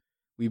wife.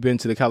 We've been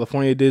to the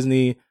California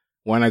Disney.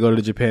 Why not go to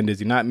the Japan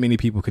Disney? Not many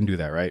people can do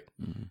that, right?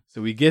 Mm-hmm.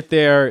 So we get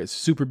there. It's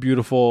super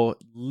beautiful.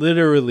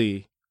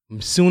 Literally,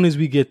 as soon as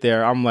we get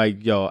there, I'm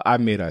like, yo, I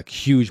made a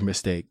huge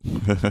mistake.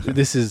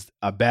 This is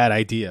a bad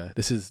idea.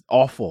 This is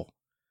awful.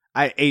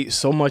 I ate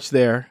so much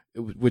there,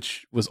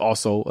 which was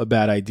also a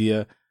bad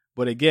idea.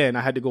 But again,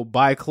 I had to go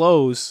buy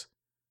clothes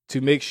to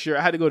make sure.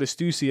 I had to go to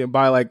Stussy and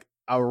buy like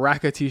a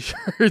rack of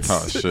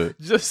t-shirts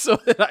just so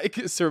that I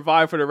could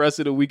survive for the rest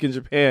of the week in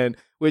Japan.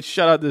 Which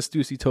shout out to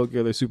Stussy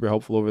Tokyo, they're super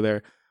helpful over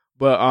there.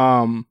 But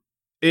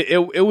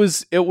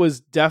it was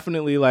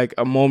definitely like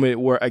a moment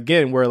where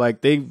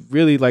like they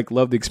really like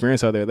loved the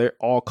experience out there. They're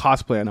all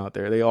cosplaying out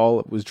there. They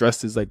all was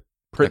dressed as like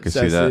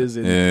princesses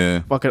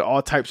and fucking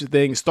all types of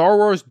things. Star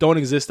Wars don't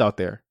exist out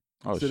there.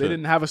 Oh, so shit. they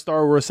didn't have a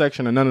Star Wars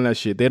section or none of that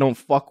shit. They don't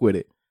fuck with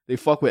it. They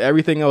fuck with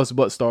everything else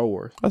but Star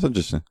Wars. That's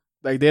interesting.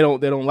 Like they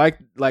don't like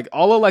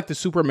all of like the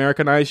super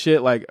Americanized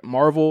shit like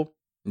Marvel.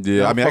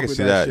 Yeah, I mean I can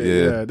see that.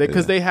 Yeah,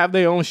 because they have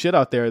their own shit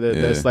out there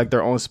that's like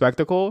their own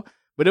spectacle.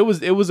 But it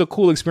was a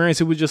cool experience.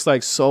 It was just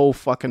like so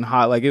fucking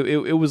hot. Like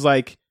it was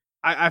like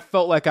I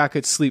felt like I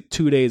could sleep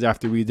 2 days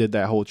after we did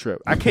that whole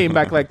trip. I came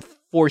back like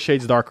 4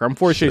 shades darker. I'm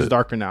 4 shades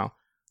darker now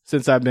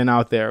since I've been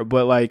out there.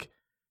 But like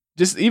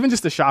just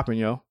the shopping,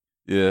 yo.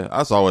 Yeah,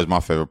 that's always my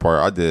favorite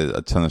part. I did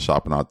a ton of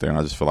shopping out there, and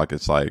I just feel like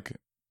it's like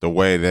the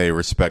way they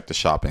respect the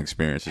shopping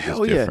experience is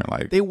just different.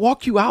 Like they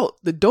walk you out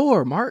the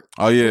door, Mark.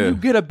 Oh yeah, when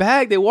you get a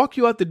bag, they walk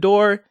you out the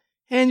door,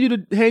 hand you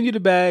the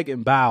bag,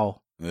 and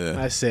bow. Yeah. And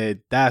I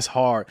said that's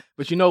hard,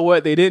 but you know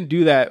what? They didn't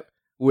do that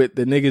with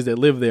the niggas that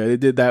live there. They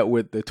did that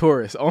with the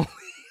tourists only.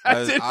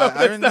 I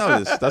didn't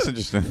notice. That's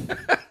interesting.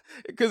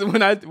 Because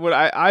when I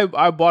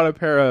bought a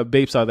pair of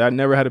Bapes out there, I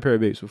never had a pair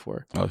of Bapes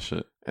before. Oh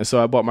shit! And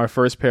so I bought my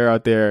first pair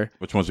out there.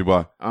 Which ones you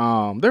buy?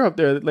 They're up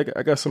there. Like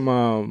I got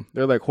some.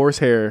 They're like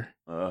horsehair.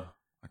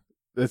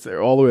 That's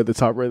all the way at the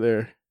top right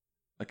there.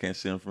 I can't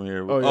see them from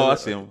here. Oh, yeah, I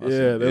see them.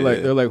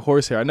 They're like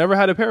horsehair. I never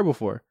had a pair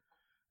before,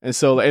 and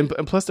so and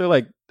plus they're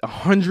like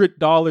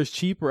 $100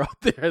 cheaper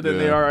out there than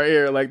they are right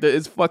here. Like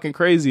it's fucking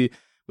crazy.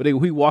 But he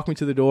walked me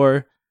to the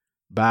door,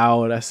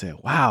 bowed. I said,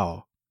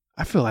 "Wow,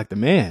 I feel like the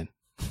man."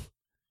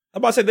 I'm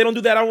about to say they don't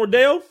do that on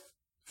Rodeo.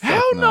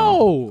 Hell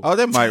no! Oh,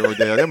 they might,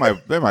 Rodeo.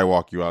 They might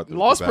walk you out.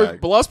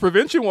 Loss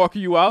prevention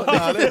walking you out.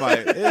 Nah, they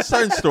might.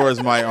 Certain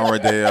stores might on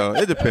Rodeo.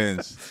 It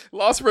depends.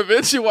 Loss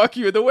prevention walk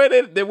you. The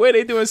way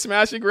they doing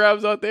smash and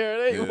grabs out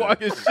there, they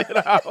walking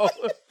shit out.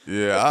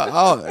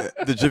 Yeah,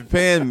 the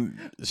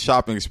Japan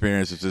shopping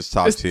experience is just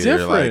top tier.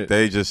 Different. Like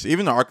they just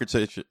even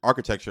the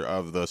architecture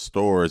of the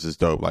stores is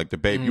dope. Like the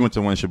Babe, you went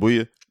to one in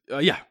Shibuya.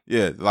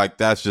 Yeah, like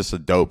that's just a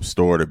dope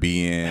store to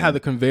be in. Had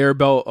the conveyor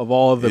belt of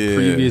all of the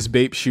previous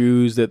Bape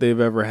shoes that they've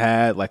ever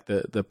had, like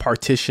the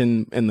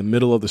partition in the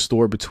middle of the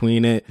store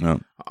between it.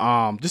 Yep.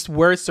 Just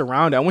where it's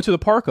surrounded. I went to the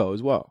Parco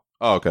as well.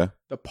 Oh, okay.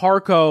 The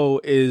Parco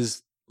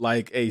is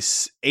like a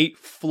 8th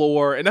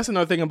floor, and that's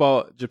another thing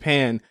about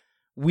Japan.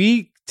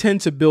 We tend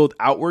to build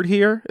outward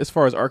here as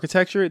far as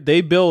architecture.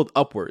 They build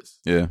upwards.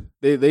 Yeah.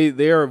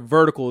 They are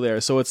vertical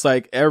there, so it's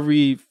like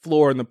every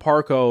floor in the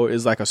Parco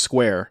is like a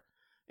square.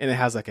 And it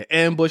has like an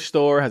ambush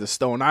store, has a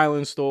Stone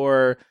Island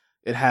store.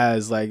 It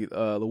has like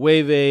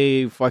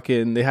Loewe,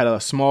 fucking, they had a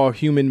small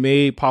human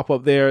maid pop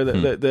up there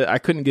that I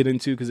couldn't get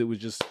into because it was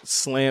just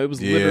slammed. It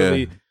was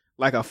literally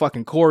like a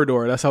fucking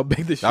corridor. That's how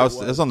big the shit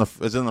was. It's in the first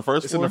floor?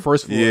 It's in the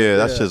first floor. Yeah,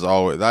 that's just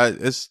always, I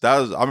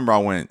remember I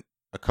went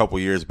a couple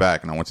years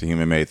back and I went to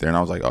Human Maid there and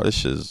I was like, oh, this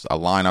shit's a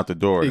line out the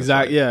door.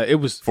 Exactly. Like, it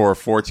was for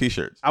 4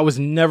 t-shirts. I was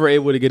never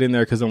able to get in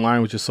there because the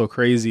line was just so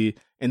crazy.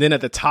 And then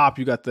at the top,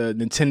 you got the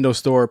Nintendo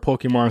store,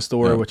 Pokemon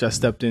store, which I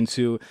stepped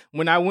into.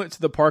 When I went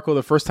to the Parco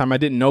the first time, I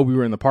didn't know we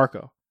were in the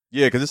Parco.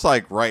 Yeah, because it's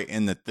like right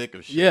in the thick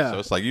of shit. Yeah. So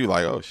it's like, you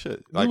like, oh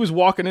shit. Like, he was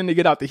walking in to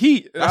get out the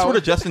heat. That's where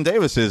the Justin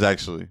Davis is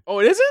actually. Oh,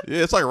 it is it?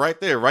 Yeah, it's like right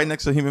there, right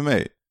next to Human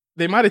Maid.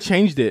 They might have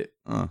changed it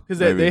because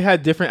they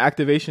had different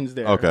activations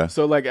there. Okay.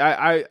 So like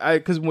I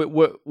because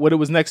what it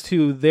was next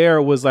to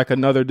there was like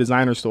another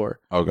designer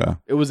store. Okay.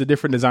 It was a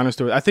different designer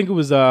store. I think it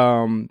was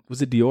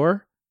it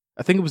Dior?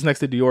 I think it was next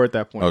to Dior at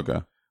that point.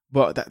 Okay.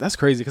 But that's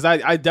crazy because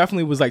I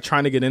definitely was like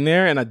trying to get in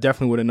there and I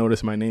definitely would have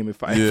noticed my name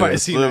if I had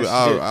seen that shit.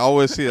 I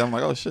always see it. I'm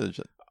like, oh shit.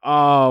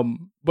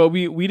 But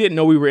we didn't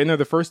know we were in there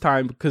the first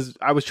time because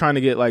I was trying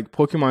to get like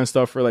Pokemon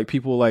stuff for like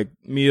people like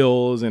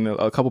meals and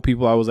a couple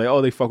people I was like,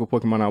 oh, they fuck with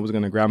Pokemon. I was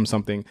gonna grab them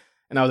something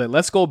and I was like,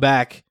 let's go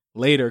back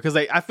later because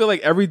like I feel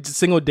like every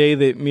single day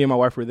that me and my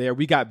wife were there,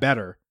 we got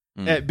better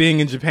at being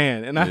in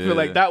Japan, and I feel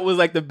like that was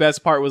like the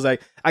best part was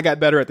like I got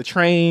better at the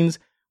trains.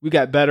 We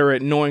got better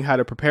at knowing how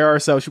to prepare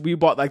ourselves. We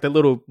bought like the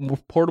little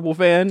portable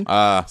fan,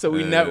 so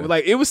we never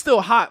like it was still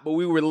hot, but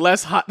we were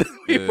less hot than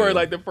we were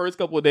like the first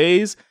couple of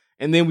days.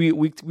 And then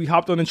we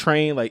hopped on the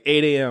train like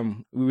 8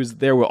 a.m. We was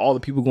there with all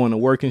the people going to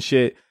work and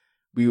shit.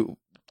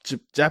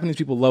 Japanese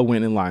people love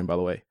waiting in line, by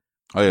the way.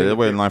 Oh yeah, they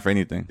wait in line for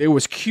anything. They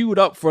was queued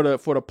up for the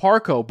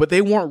Parco, but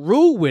they weren't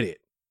rude with it,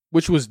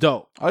 which was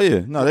dope. Oh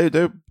yeah, no,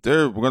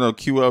 they're gonna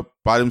queue up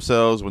by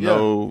themselves with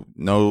no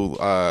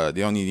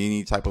they don't need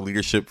any type of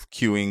leadership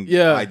queuing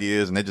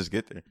ideas, and they just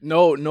get there.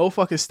 No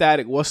fucking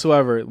static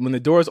whatsoever. When the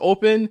doors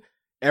open,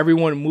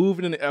 everyone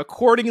moved in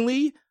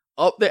accordingly.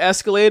 Up the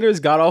escalators,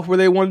 got off where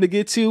they wanted to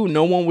get to.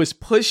 No one was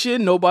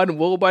pushing.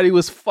 Nobody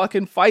was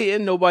fucking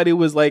fighting. Nobody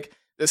was like,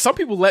 some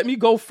people let me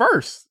go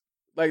first.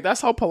 Like,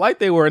 that's how polite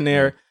they were in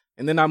there.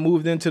 And then I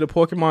moved into the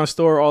Pokemon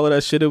store, all of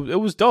that shit. It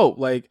was dope.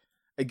 Like,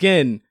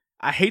 again,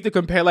 I hate to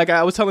compare, like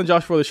I was telling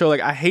Josh for the show,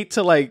 like I hate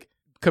to like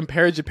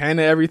compare Japan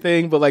to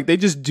everything, but like they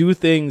just do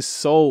things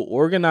so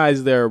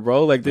organized there,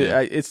 bro. Like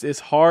it's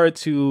hard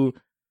to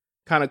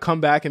kind of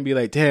come back and be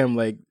like, damn,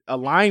 like a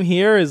line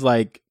here is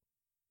like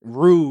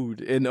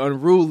rude and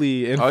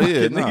unruly and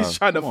niggas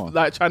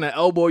trying to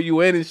elbow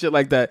you in and shit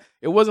like that.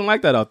 It wasn't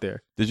like that out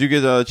there. Did you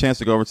get a chance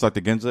to go over to like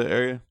the Ginza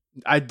area?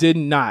 I did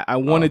not. I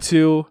wanted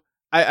to.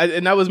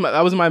 And that was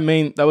my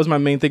main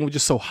thing. It was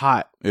just so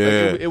hot.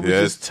 Yeah, it was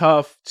just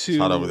tough to. It's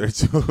hot over there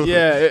too.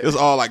 Yeah, it's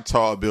all like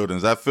tall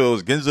buildings.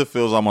 Ginza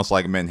feels almost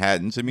like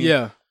Manhattan to me.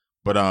 Yeah,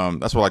 but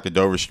that's where like the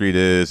Dover Street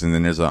is, and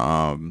then there's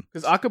a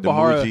because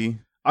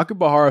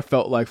Akihabara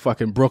felt like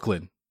fucking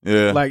Brooklyn.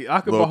 Yeah, like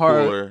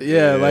Akihabara.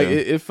 Yeah, like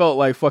it felt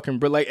like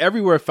fucking like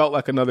everywhere felt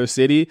like another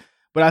city.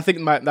 But I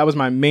think that was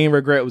my main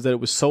regret, was that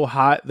it was so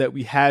hot that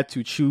we had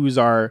to choose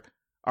our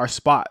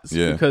spots,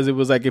 because it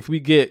was like, if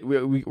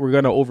we're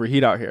gonna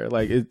overheat out here.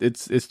 Like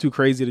it's too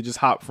crazy to just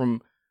hop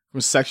from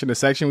section to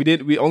section.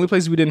 Only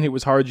places we didn't hit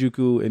was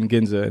Harajuku and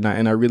Ginza,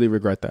 and I really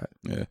regret that.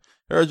 Yeah,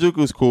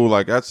 Harajuku's cool.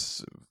 Like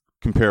that's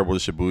comparable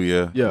to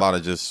Shibuya. Yeah, a lot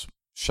of just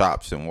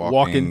shops and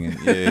walking.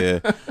 And, yeah.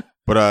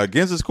 But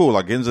Ginza's cool.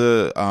 Like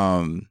Ginza,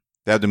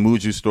 they have the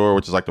Muju store,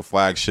 which is like the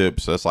flagship.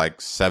 So it's like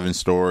 7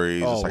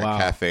 stories. It's like a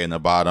cafe in the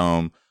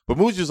bottom. But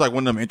Muju's like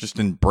one of them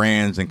interesting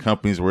brands and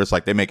companies where it's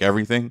like they make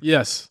everything.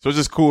 Yes. So it's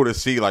just cool to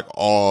see like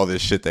all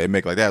this shit they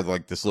make. Like they have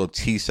like this little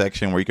tea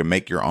section where you can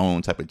make your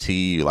own type of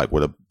tea, like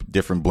with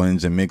different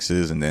blends and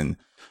mixes. And then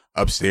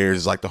upstairs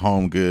is like the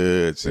home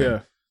goods.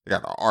 And they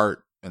got the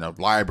art and a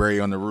library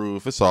on the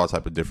roof. It's all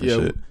type of different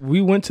shit.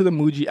 We went to the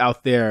Muji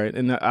out there,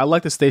 and I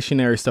like the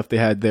stationary stuff they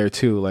had there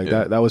too. Like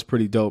that was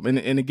pretty dope. And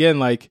again,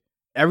 like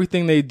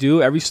everything they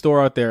do, every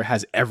store out there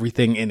has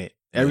everything in it.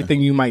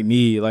 Everything you might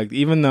need, like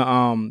even the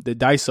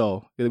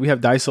Daiso. We have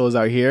Daisos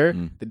out here.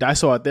 The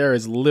Daiso out there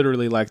is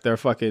literally like their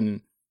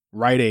fucking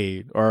Rite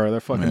Aid or their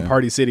fucking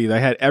Party City. They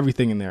had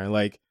everything in there.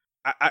 Like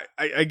I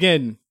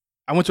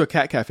went to a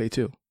cat cafe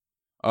too.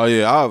 Oh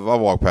yeah, I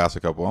walked past a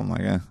couple. I'm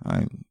like, I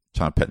ain't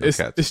trying to pet no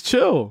cats. It's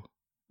chill.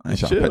 I ain't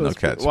trying to pet no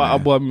cats.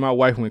 Well, my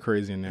wife went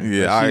crazy in there.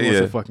 Yeah, she wants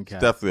a fucking cat.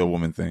 It's definitely a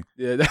woman thing.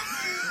 Yeah.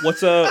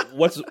 What's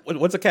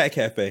a cat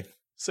cafe?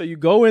 So you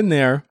go in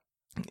there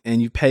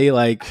and you pay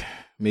like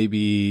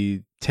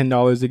maybe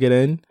 $10 to get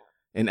in,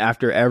 and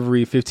after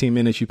every 15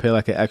 minutes you pay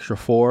like an extra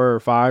 $4 or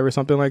 $5 or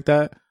something like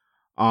that.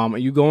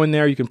 You go in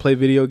there, you can play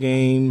video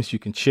games, you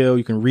can chill,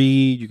 you can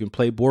read, you can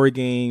play board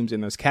games,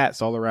 and there's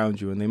cats all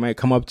around you, and they might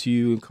come up to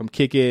you and come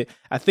kick it.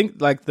 I think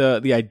like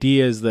the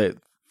idea is that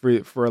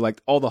for like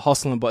all the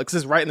hustle and bustle, because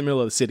it's right in the middle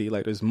of the city,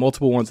 like there's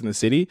multiple ones in the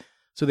city.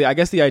 So I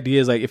guess the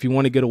idea is like, if you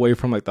want to get away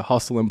from like the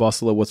hustle and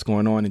bustle of what's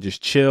going on and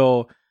just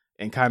chill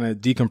and kind of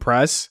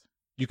decompress,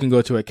 you can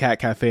go to a cat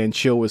cafe and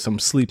chill with some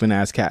sleeping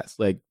ass cats.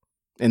 Like,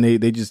 and you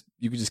can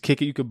just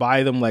kick it. You could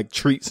buy them like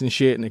treats and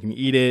shit, and they can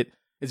eat it.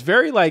 It's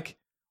very like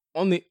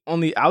on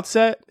the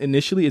outset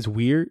initially, it's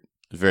weird.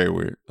 It's very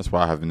weird. That's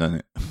why I haven't done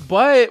it.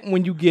 But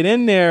when you get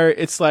in there,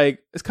 it's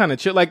like, it's kind of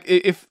chill. Like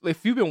if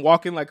you've been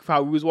walking like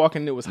how we was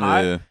walking, it was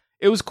hot.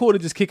 It was cool to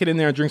just kick it in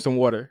there and drink some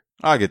water.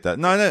 I get that.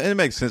 No, it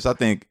makes sense. I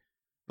think,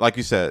 like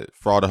you said,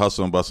 for all the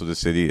hustle and bustle of the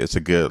city, it's a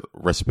good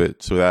respite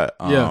to that.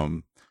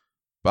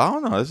 But I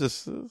don't know. It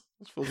feels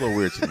a little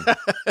weird to me.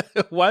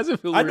 Why does it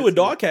feel weird? I do a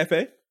dog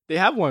cafe. They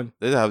have one.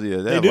 They have,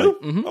 They do?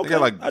 Like, They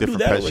got like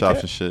different pet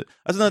shops and shit.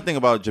 That's another thing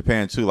about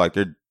Japan too. Like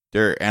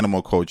their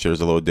animal culture is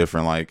a little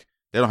different. Like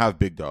they don't have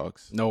big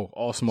dogs. No,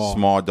 all small.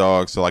 Small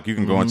dogs. So like you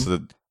can go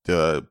into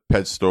the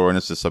pet store and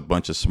it's just a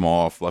bunch of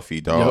small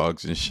fluffy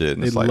dogs and shit.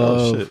 And it's like,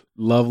 oh shit.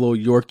 Love little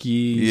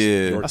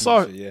Yorkies. Yeah. I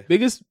saw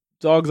biggest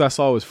dogs I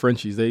saw was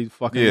Frenchies. They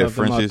fucking love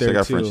them out there. They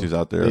got too. Frenchies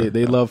out there.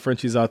 They love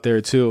Frenchies out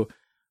there too.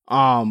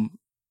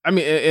 I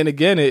mean, and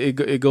again,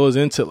 it goes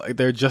into like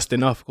they're just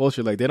enough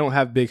culture. Like they don't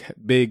have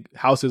big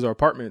houses or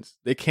apartments.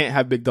 They can't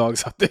have big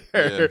dogs out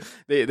there.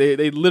 Yeah.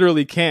 They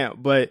literally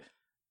can't. But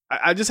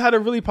I just had a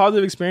really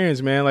positive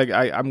experience, man. Like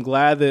I'm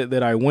glad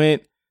that I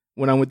went.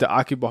 When I went to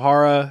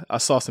Akihabara, I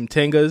saw some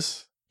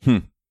Tengas.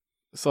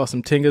 Saw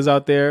some Tengas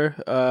out there.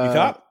 You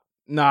cop?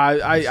 Nah,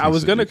 I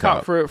was gonna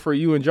cop for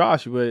you and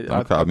Josh, but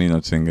don't cop me no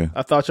Tenga.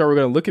 I thought y'all were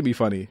gonna look at me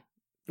funny.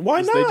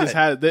 Why not? They just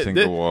had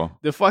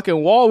the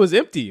fucking wall was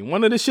empty.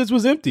 One of the shits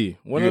was empty.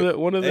 One of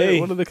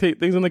the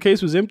things in the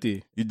case was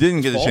empty. You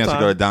didn't get a chance to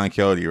go to Don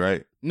Quixote,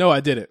 right? No, I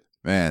didn't.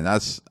 Man, I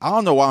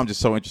don't know why I'm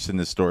just so interested in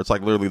this store. It's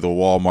like literally the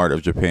Walmart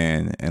of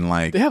Japan, and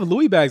like they have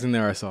Louis bags in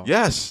there. I saw.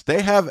 Yes,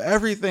 they have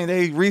everything.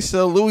 They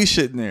resell Louis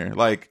shit in there.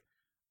 Like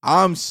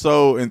I'm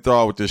so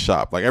enthralled with this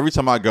shop. Like every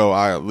time I go,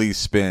 I at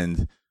least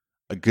spend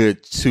a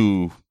good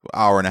 2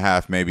 hour and a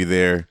half maybe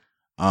there.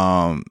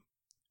 And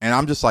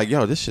I'm just like,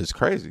 yo, this shit's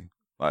crazy.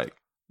 Like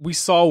we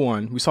saw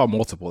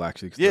multiple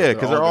actually. Yeah,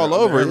 because they're all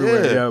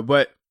over. Yeah,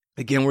 but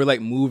again, we're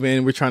like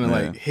moving. We're trying to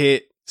like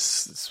hit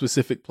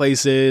specific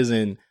places,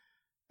 and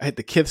I hit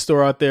the Kith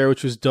store out there,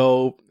 which was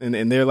dope,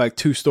 and they're like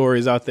 2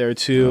 stories out there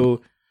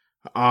too.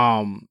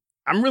 I'm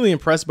really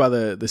impressed by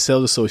the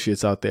sales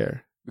associates out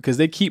there because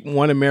they keep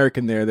one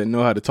American there that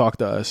know how to talk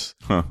to us,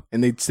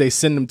 and they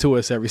send them to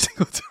us every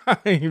single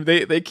time.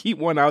 They keep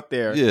one out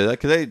there. Yeah,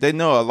 because they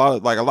know a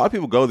lot of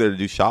people go there to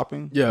do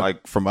shopping. Yeah,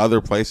 like from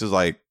other places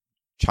like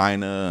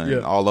China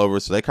and all over,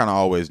 so they kind of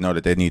always know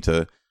that they need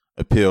to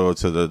appeal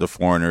to the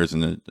foreigners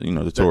and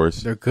the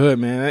tourists. They're good,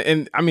 man.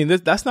 And I mean,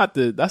 that's not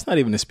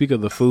even to speak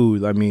of the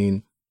food. I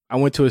mean, I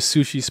went to a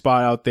sushi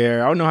spot out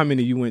there. I don't know how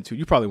many you went to.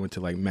 You probably went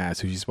to like mad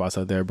sushi spots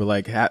out there, but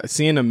like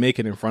seeing them make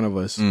it in front of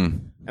us.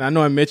 And I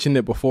know I mentioned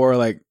it before,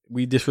 like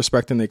we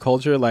disrespecting their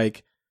culture.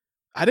 Like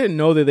I didn't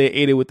know that they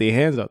ate it with their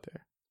hands out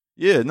there.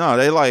 Yeah, no,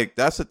 they like,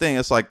 that's the thing.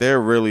 It's like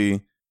they're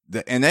really,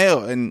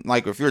 and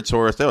like if you're a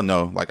tourist, they'll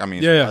know. Like, I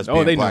mean, us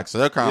being they black, know. so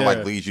they'll kind of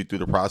like lead you through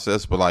the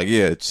process. But like,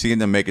 yeah, seeing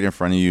them make it in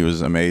front of you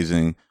is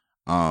amazing.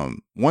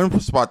 One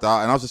spot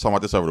and I was just talking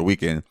about this over the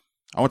weekend.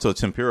 I went to a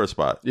tempura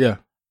spot. Yeah.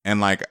 And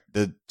like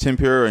the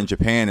tempura in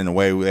Japan and the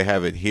way they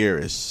have it here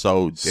is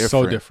so different.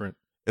 So different.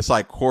 It's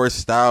like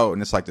coursed out,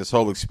 and it's like this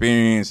whole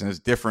experience, and it's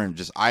different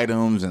just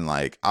items, and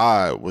like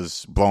I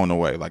was blown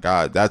away. Like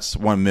that's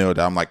one meal that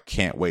I'm like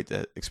can't wait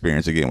to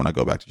experience again when I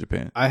go back to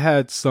Japan. I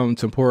had some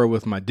tempura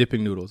with my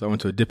dipping noodles. I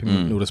went to a dipping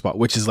noodle spot,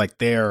 which is like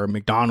their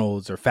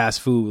McDonald's or fast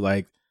food.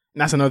 Like,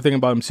 and that's another thing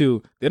about them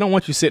too. They don't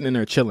want you sitting in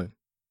there chilling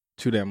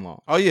too damn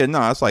long. Oh yeah,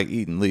 no, it's like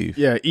eat and leave.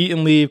 Yeah, eat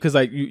and leave, because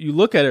like you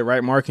look at it,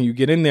 right, Mark, and you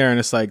get in there and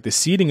it's like the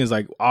seating is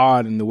like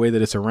odd, and the way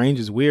that it's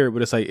arranged is weird,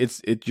 but it's like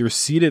you're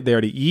seated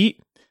there to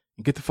eat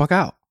and get the fuck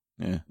out.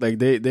 Yeah, like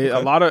they a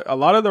lot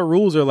of the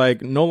rules are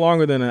like no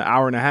longer than an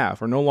hour and a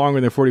half or no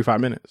longer than 45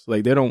 minutes.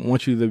 Like they don't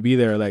want you to be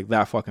there like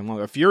that fucking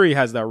long. Fury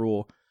has that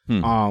rule.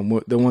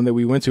 The one that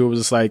we went to, it was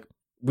just like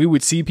we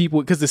would see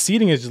people, because the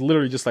seating is just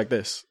literally just like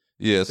this.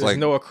 Yeah, it's there's like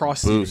no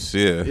across booths,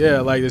 seating.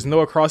 Yeah, like there's no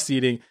across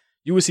seating.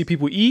 You would see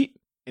people eat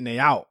and they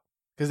out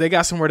because they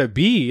got somewhere to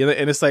be,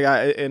 and it's like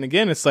and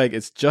again it's like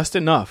it's just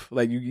enough.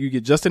 Like you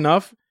get just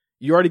enough.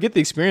 You already get the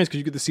experience because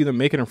you get to see them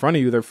make it in front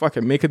of you. They're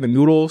fucking making the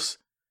noodles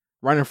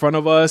right in front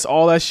of us,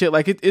 all that shit.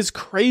 Like it's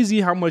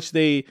crazy how much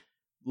they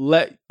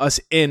let us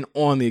in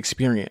on the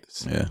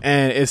experience. Yeah,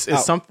 and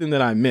it's something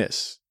that I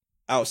miss.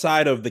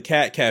 Outside of the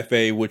Cat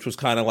Cafe, which was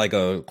kind of like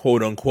a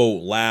quote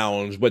unquote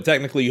lounge, but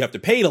technically you have to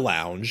pay to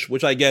lounge,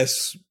 which I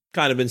guess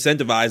kind of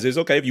incentivizes,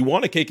 okay, if you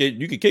want to kick it,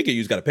 you can kick it,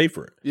 you just got to pay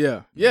for it.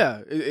 Yeah,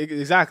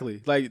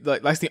 exactly. Like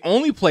that's the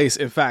only place,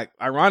 in fact,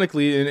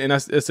 ironically, and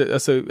that's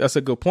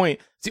a good point.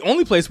 It's the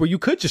only place where you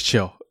could just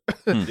chill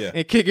and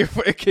kick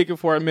it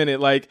for a minute.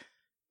 Like,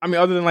 I mean,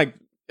 other than like,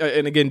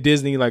 and again,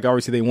 Disney, like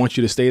obviously they want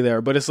you to stay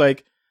there, but it's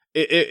like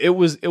it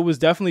was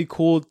definitely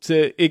cool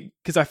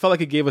because I felt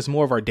like it gave us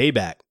more of our day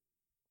back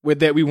with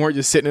that. We weren't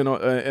just sitting in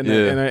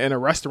a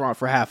restaurant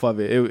for half of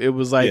it. It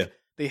was like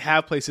they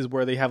have places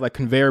where they have like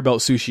conveyor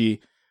belt sushi,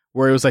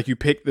 where it was like you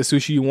pick the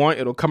sushi you want,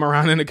 it'll come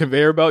around in a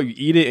conveyor belt, you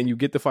eat it, and you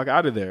get the fuck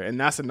out of there. And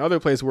that's another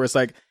place where it's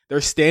like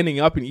they're standing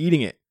up and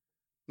eating it.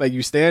 Like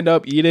you stand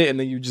up, eat it, and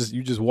then you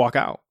just walk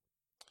out.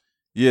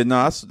 Yeah,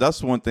 no,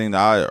 that's one thing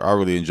that I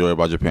really enjoy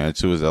about Japan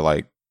too, is that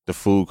like the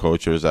food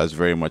culture is that's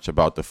very much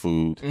about the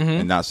food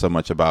and not so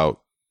much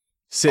about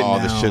sitting all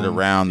the shit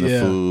around the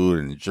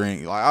food and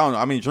drink. Like I don't know.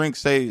 I mean,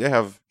 drinks, they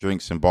have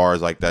drinks and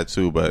bars like that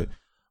too. But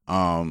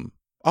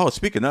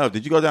speaking of,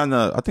 did you go down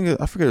I forget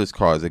what it's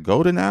called. Is it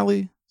Golden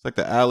Alley? It's like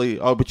the alley.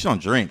 Oh, but you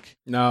don't drink.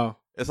 No.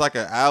 It's like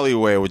an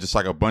alleyway with just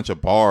like a bunch of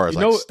bars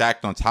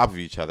stacked on top of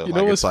each other. You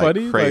know what's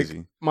funny? Crazy.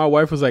 Like, my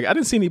wife was like, I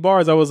didn't see any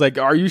bars. I was like,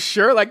 are you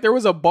sure? Like there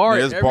was a bar.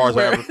 Yeah, there's bars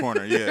right every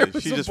corner. Yeah,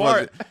 she just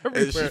wasn't.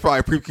 She's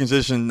probably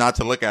preconditioned not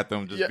to look at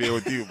them, just be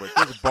with you. But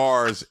there's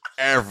bars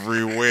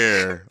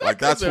everywhere. Like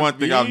that's one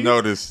thing I've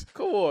noticed.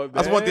 Cool, man.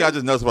 That's one thing I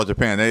just noticed about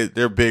Japan.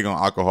 They're big on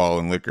alcohol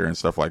and liquor and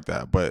stuff like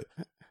that. But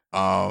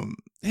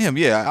damn,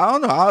 yeah, I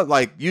don't know. I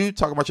like you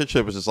talking about your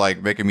trip is just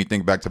like making me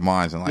think back to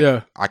mine, and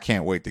like I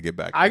can't wait to get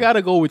back. I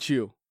gotta go with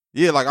you.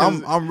 Yeah, like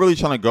I'm really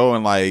trying to go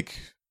in like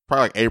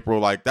probably like April.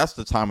 Like that's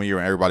the time of year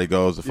when everybody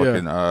goes. The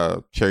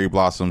fucking cherry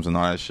blossoms and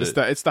all that shit.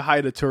 It's the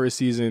height of tourist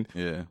season.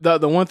 Yeah.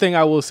 The one thing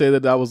I will say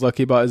that I was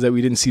lucky about is that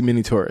we didn't see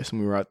many tourists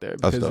when we were out there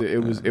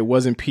because it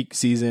wasn't peak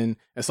season.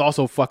 It's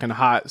also fucking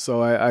hot,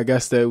 so I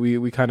guess that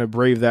we kind of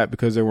braved that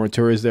because there weren't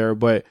tourists there.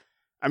 But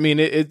I mean,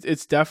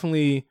 it's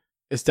definitely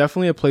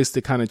a place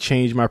to kind of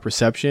change my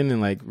perception and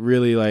like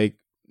really like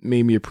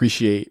made me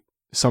appreciate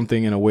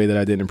something in a way that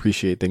I didn't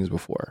appreciate things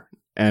before.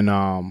 And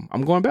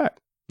I'm going back.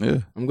 Yeah,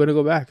 I'm going to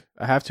go back.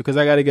 I have to because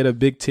I got to get a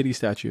big titty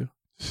statue.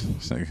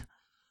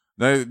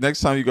 Next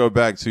time you go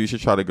back, too, you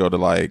should try to go to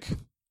like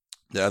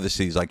the other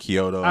cities, like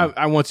Kyoto.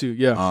 I want to.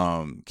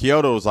 Yeah.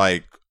 Kyoto is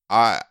like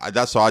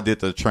that's why I did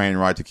the train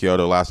ride to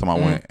Kyoto last time I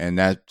went, and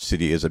that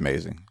city is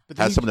amazing.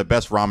 Has some of the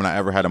best ramen I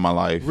ever had in my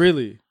life.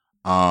 Really?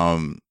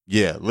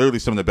 Yeah, literally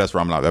some of the best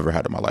ramen I've ever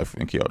had in my life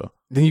in Kyoto.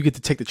 Then you get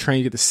to take the train,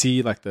 you get to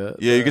see like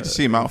you get to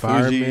see Mount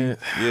Fuji.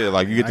 Yeah,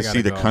 like you get to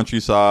see the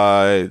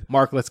countryside.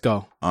 Mark, let's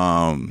go.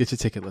 Get your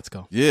ticket, let's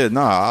go. Yeah,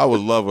 I would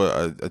love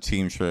a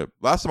team trip.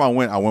 Last time I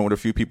went with a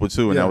few people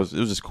too, and it was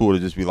just cool to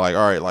just be like,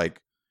 all right, like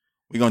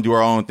we're gonna do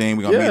our own thing,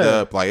 we're gonna meet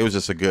up. Like it was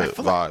just a good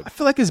vibe. I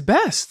feel like it's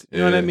best. You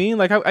know what I mean?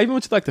 Like I even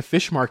went to like the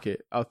fish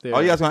market out there. Oh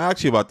yeah, I was gonna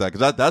ask you about that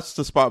because that's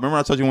the spot. Remember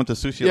I told you we went to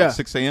sushi at like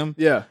 6 a.m.?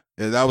 Yeah.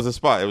 Yeah, that was the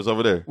spot. It was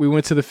over there. We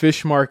went to the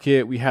fish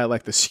market. We had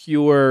like the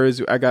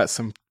skewers. I got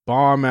some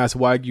bomb ass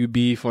Wagyu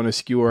beef on a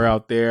skewer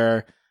out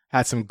there.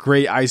 Had some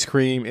great ice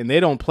cream, and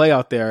they don't play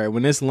out there.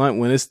 When it's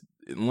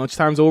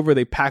lunchtime's over,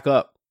 they pack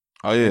up.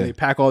 Oh yeah, and they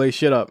pack all their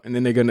shit up, and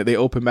then they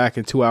open back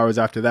in 2 hours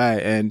after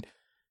that, and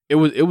it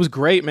was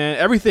great, man.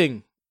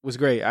 Everything was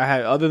great.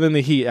 Other than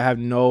the heat, I have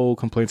no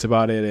complaints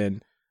about it,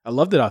 and I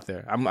loved it out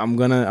there. I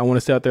want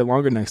to stay out there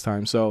longer next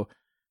time. So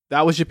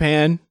that was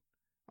Japan.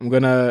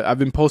 I've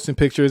been posting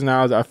pictures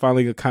now. I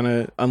finally kind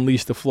of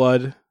unleashed the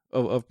flood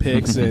of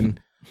pics, and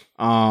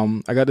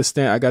I got to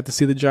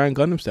see the giant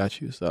Gundam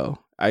statue. So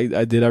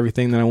I did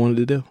everything that I wanted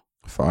to do.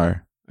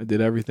 Fire. I did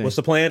everything. What's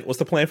the plan? What's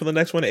the plan for the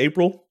next one?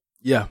 April?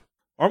 Yeah.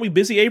 Aren't we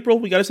busy April?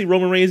 We got to see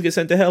Roman Reigns get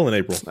sent to hell in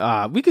April.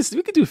 We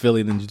could do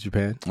Philly then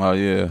Japan. Oh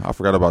yeah, I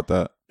forgot about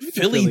that.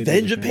 Philly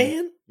then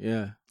Japan?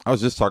 Yeah. I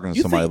was just talking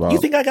to somebody about. You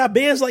think I got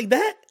bands like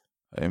that?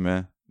 Hey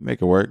man,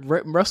 make it work.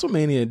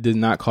 WrestleMania did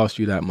not cost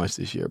you that much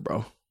this year,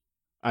 bro.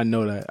 I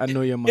know that. I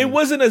know your money. It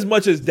wasn't as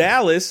much as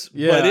Dallas.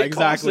 Yeah, but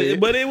exactly.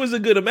 But it was a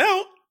good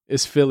amount.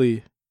 It's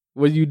Philly.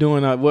 What are you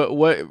doing? What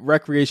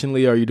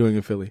recreationally are you doing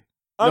in Philly?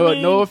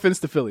 No offense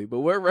to Philly, but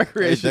what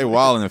recreation? They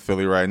wilding in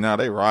Philly right now.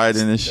 They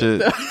riding and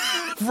shit.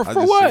 for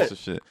what?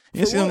 Shit.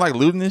 You see them like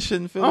looting and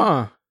shit in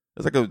Philly?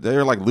 It's like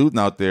they're like looting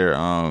out there.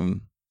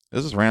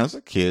 This is random. It's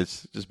like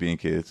kids just being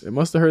kids. They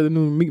must have heard the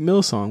new Meek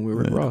Mill song with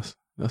Rick Ross.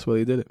 That's why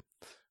they did it.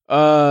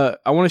 I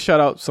want to shout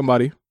out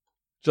somebody,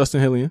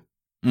 Justin Hillian.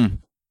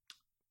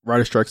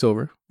 Writer strikes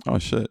over. Oh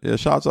shit! Yeah,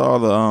 shout out to all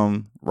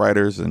the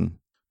writers and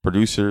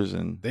producers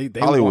and they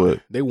Hollywood.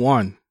 Won. They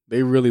won.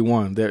 They really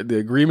won. The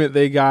agreement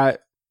they got.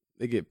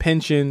 They get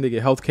pension. They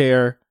get health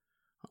care.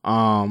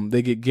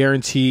 They get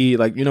guaranteed.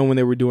 Like, you know, when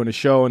they were doing a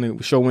show and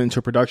the show went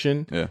into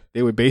production,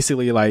 they would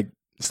basically like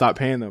stop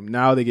paying them.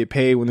 Now they get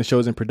paid when the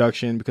show's in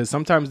production, because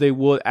sometimes they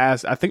will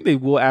ask. I think they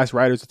will ask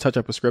writers to touch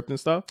up a script and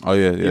stuff. Oh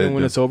yeah, even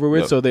when it's over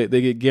with. Yep. So they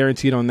get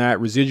guaranteed on that.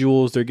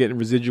 Residuals. They're getting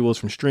residuals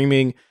from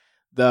streaming.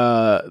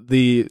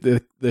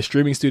 The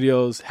streaming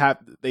studios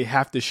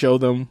have to show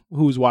them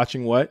who's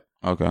watching what.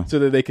 Okay. So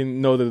that they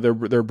can know that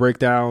their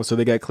breakdown. So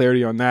they got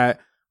clarity on that.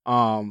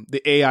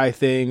 The AI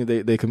thing,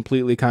 they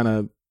completely kind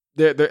of.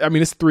 I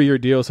mean, it's a 3-year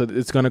deal, so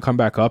it's going to come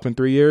back up in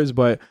 3 years.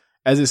 But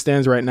as it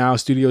stands right now,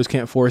 studios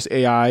can't force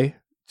AI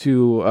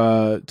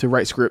to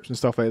write scripts and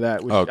stuff like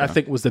that, which I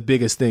think was the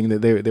biggest thing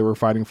that they were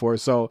fighting for.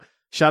 So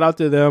shout out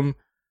to them.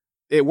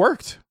 It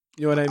worked.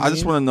 You know what I mean? I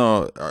just want to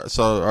know,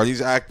 so are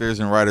these actors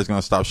and writers going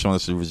to stop showing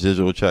us the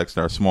residual checks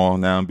that are small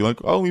now and be like,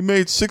 oh, we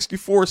made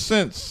 64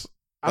 cents?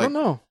 I don't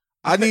know.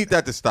 I need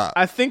that to stop.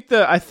 I think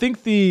the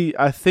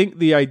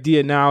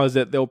idea now is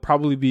that they'll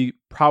probably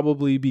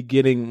be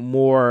getting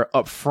more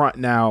upfront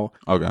now.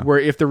 Okay. Where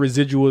if the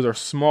residuals are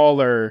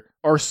smaller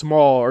or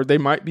small, or they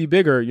might be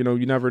bigger, you know,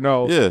 you never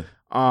know. Yeah.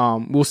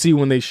 We'll see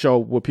when they show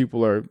what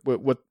people are,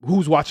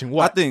 who's watching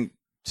what. I think,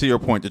 to your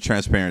point, the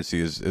transparency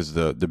is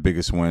the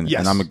biggest win.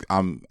 Yes. And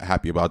I'm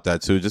happy about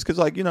that too. Just because,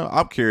 like, you know,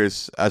 I'm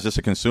curious as just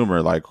a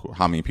consumer, like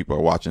how many people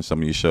are watching some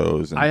of these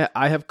shows. And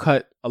I have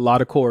cut a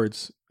lot of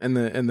cords in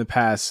the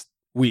past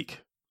week.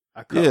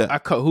 I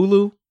cut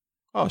Hulu.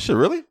 Oh shit,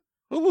 really?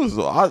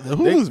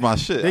 Hulu's my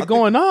shit. They're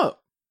going up.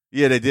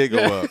 Yeah, they did go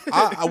up.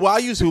 I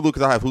use Hulu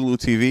because I have Hulu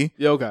TV.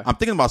 Yeah, okay. I'm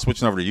thinking about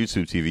switching over to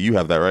YouTube TV. You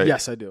have that, right?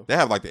 Yes, I do. They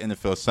have like the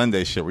NFL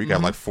Sunday shit where you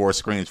have like 4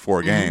 screens,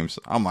 4 games.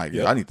 I'm like,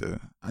 I need to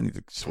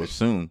switch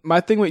soon.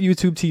 My thing with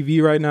YouTube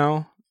TV right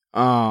now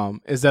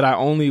is that I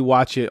only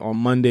watch it on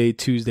Monday,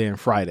 Tuesday, and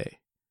Friday.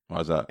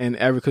 Why's that? And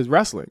because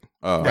wrestling.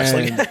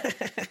 Wrestling.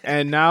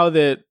 And now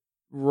that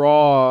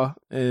Raw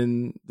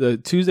and the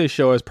Tuesday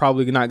show is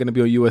probably not going to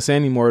be on USA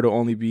anymore, it'll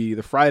only be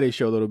the Friday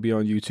show that'll be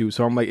on YouTube.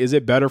 So I'm like, is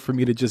it better for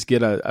me to just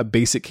get a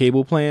basic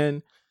cable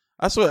plan?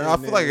 That's what I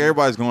feel like.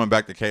 Everybody's going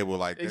back to cable.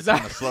 Like,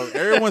 exactly. It's kind of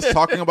slow. Everyone's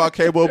talking about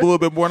cable a little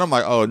bit more, and I'm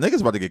like, oh,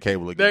 niggas about to get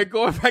cable again. They're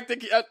going back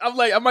to. I'm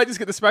like, I might just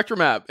get the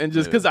Spectrum app, and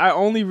just because I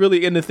only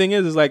really, and the thing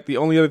is like the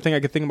only other thing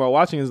I could think about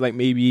watching is like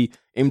maybe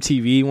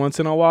MTV once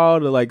in a while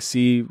to like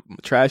see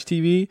trash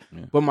TV.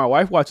 Yeah. But my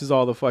wife watches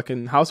all the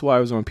fucking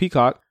Housewives on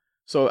Peacock,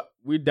 so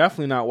we're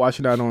definitely not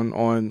watching that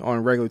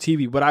on regular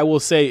TV. But I will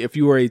say, if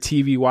you are a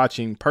TV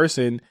watching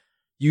person,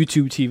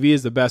 YouTube TV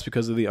is the best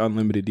because of the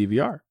unlimited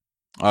DVR.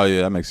 Oh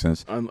yeah, that makes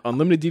sense.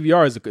 Unlimited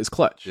DVR is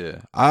clutch. Yeah,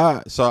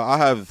 so I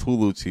have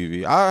Hulu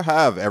TV. I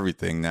have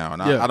everything now,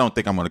 and I don't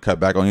think I'm going to cut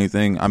back on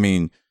anything. I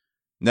mean,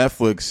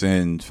 Netflix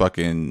and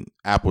fucking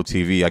Apple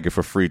TV I get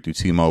for free through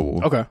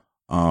T-Mobile. Okay.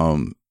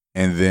 And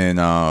then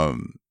I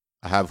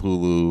have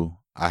Hulu.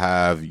 I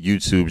have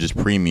YouTube just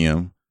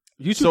premium.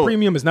 YouTube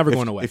Premium is never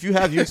going away. If you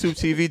have YouTube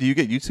TV, do you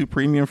get YouTube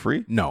Premium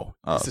free? No,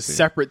 it's a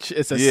separate.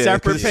 It's a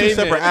separate payment.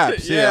 Separate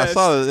apps. Yeah, I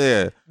saw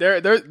that.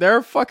 Yeah,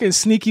 they're fucking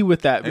sneaky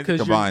with that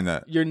because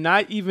you're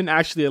not even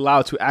actually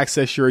allowed to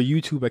access your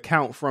YouTube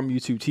account from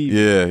YouTube TV.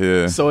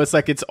 Yeah. So it's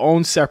like its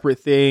own separate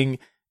thing,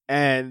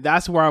 and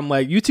that's where I'm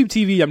like YouTube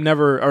TV.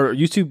 Or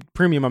YouTube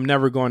Premium. I'm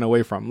never going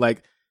away from.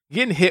 Like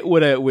getting hit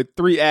with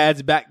 3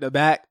 ads back to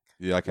back.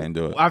 Yeah, I can't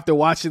do it. After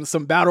watching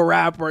some battle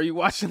rap or you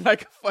watching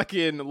like a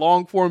fucking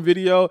long form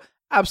video,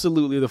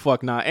 absolutely the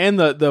fuck not. And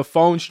the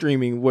phone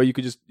streaming where you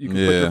can put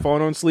your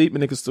phone on sleep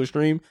and it can still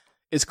stream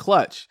is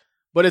clutch.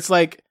 But it's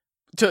like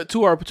to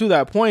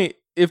that point,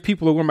 if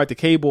people are going back to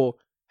cable,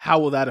 how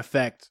will that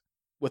affect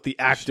what the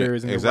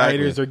actors and the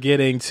writers are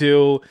getting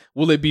too.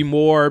 Will it be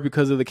more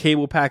because of the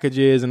cable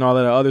packages and all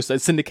that other stuff?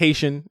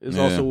 Syndication is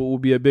also will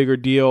be a bigger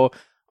deal.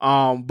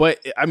 But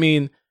I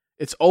mean,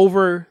 it's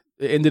over.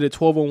 It ended at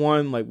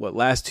 12:01, like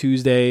last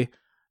Tuesday.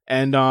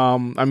 And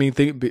I mean,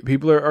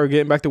 people are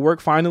getting back to work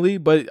finally,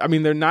 but I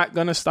mean, they're not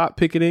going to stop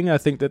picketing. I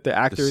think that the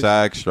actors. The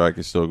SAG strike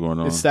is still going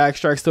on. The SAG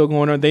strike's still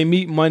going on. They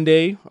meet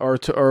Monday or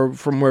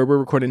from where we're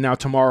recording now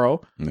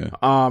tomorrow. Yeah.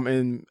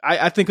 And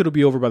I think it'll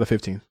be over by the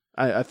 15th.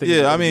 I think.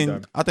 Yeah, I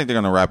mean, I think they're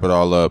going to wrap it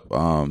all up.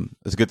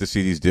 It's good to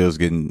see these deals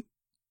getting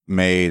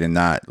made and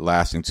not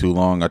lasting too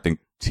long. I think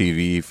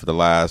TV for the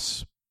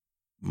last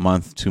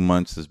month, 2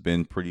 months has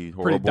been pretty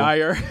horrible. Pretty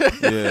dire.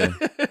 Yeah.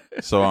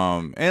 So,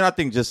 and I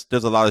think just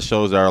there's a lot of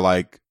shows that are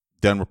like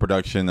done with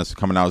production that's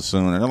coming out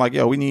soon, and they're like,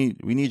 "Yo, we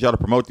need y'all to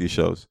promote these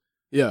shows."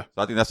 Yeah. So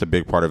I think that's a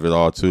big part of it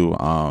all too.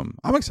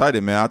 I'm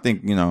excited, man. I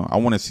think I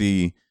want to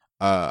see.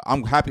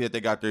 I'm happy that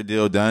they got their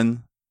deal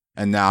done,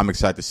 and now I'm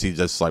excited to see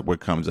just like what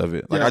comes of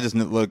it. Like I just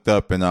looked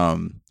up and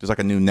there's like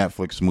a new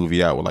Netflix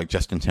movie out with like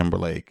Justin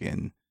Timberlake,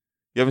 and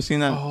you haven't seen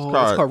that? Oh,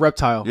 it's called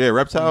Reptile. Yeah,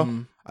 Reptile.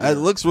 Mm-hmm. It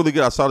looks really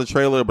good. I saw the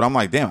trailer, but I'm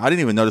like, damn, I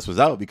didn't even know this was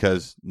out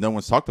because no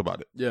one's talked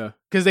about it. Yeah,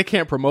 because they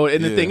can't promote it.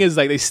 And the thing is,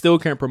 like, they still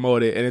can't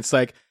promote it. And it's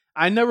like,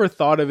 I never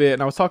thought of it.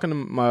 And I was talking to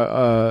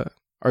my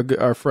our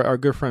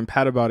good friend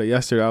Pat about it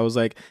yesterday. I was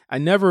like, I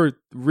never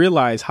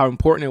realized how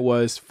important it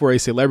was for a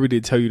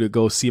celebrity to tell you to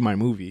go see my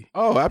movie.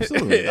 Oh,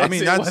 absolutely. I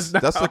mean, that's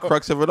the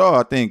crux of it all,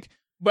 I think.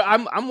 But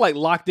I'm like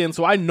locked in,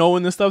 so I know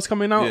when this stuff's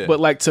coming out. Yeah. But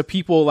like to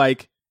people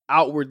like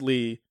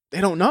outwardly, they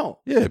don't know.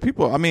 Yeah,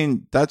 people, I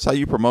mean, that's how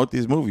you promote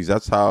these movies.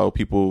 That's how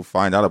people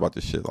find out about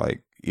this shit.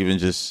 Like, even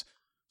just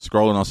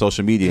scrolling on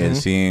social media and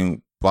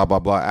seeing blah, blah,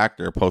 blah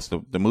actor post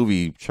the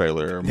movie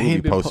trailer or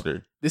movie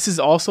poster. This has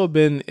also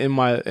been in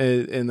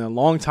a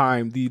long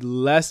time, the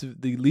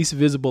least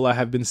visible I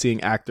have been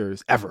seeing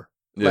actors ever.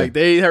 Yeah. Like,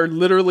 they are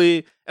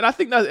literally, and I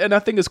think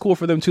it's cool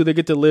for them too. They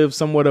get to live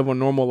somewhat of a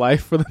normal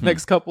life for the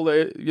next couple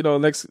of,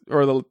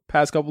 the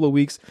past couple of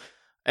weeks.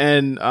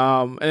 And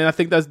I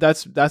think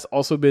that's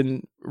also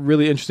been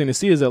really interesting to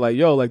see is that like,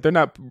 yo, like they're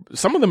not,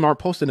 some of them aren't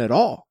posting at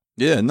all.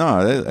 Yeah,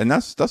 no, and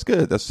that's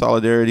good. That's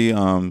solidarity.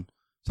 That's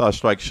how a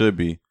strike should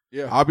be.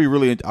 Yeah,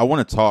 I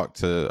want to talk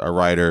to a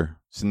writer.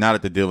 So now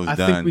that the deal is done,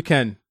 I think we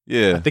can.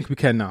 Yeah, I think we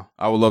can now.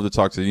 I would love to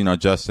talk to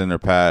Justin or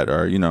Pat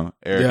or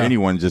Eric,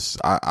 anyone. Just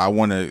I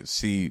want to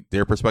see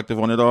their perspective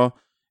on it all,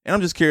 and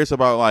I'm just curious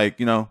about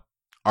like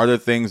are there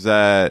things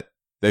that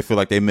they feel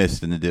like they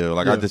missed in the deal?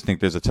 Like I just think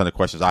there's a ton of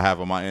questions I have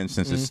on my end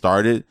since it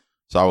started.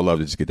 So I would love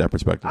to just get that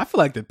perspective. I feel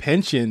like the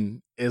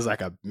pension is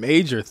like a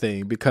major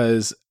thing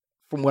because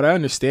from what I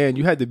understand,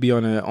 you had to be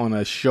on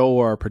a show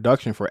or a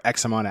production for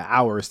X amount of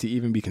hours to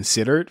even be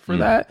considered for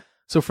that.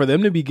 So for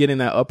them to be getting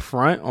that up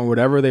front on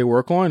whatever they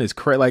work on is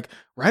crazy. Like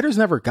writers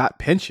never got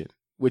pension,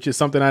 which is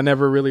something I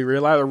never really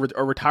realized,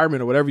 or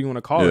retirement or whatever you want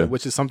to call it,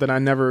 which is something I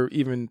never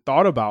even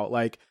thought about.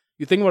 Like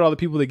you think about all the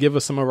people that give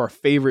us some of our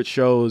favorite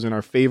shows and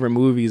our favorite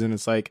movies, and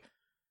it's like,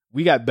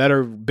 we got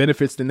better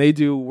benefits than they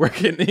do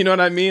working. You know what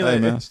I mean? Hey,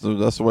 like, man,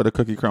 that's the way the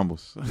cookie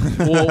crumbles.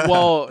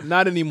 well,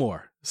 not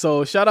anymore.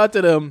 So shout out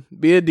to them,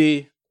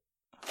 B&D,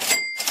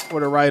 for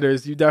the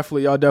writers.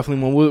 Y'all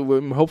definitely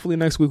won. Hopefully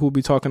next week we'll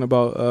be talking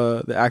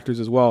about the actors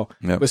as well.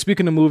 Yep. But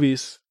speaking of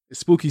movies,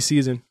 it's spooky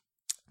season.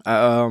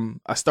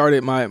 I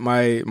started my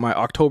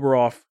October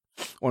off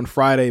on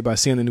Friday by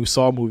seeing the new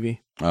Saw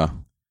movie.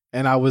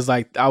 And I was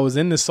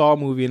in the Saw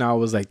movie and I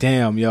was like,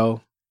 damn,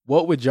 yo.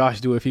 What would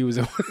Josh do if he was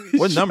in one of these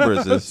What number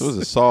is this? It was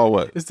a Saw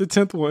what? It's the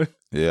 10th one.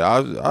 Yeah,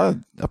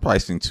 I've probably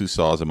seen 2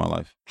 Saws in my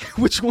life.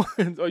 Which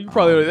ones? Oh, you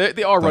probably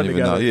they all run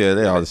together. Know. Yeah,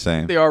 they all the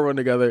same. They all run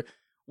together.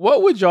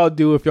 What would y'all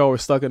do if y'all were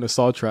stuck in a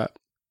Saw trap?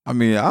 I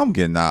mean, I'm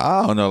getting out.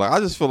 I don't know. Like, I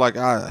just feel like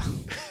I'll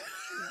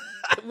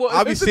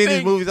be seeing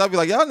these movies. I'll be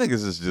like, y'all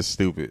niggas is just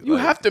stupid. You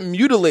have to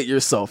mutilate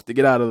yourself to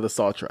get out of the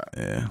Saw trap.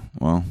 Yeah.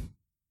 Well,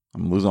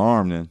 I'm losing an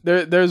arm then.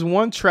 There's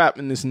one trap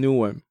in this new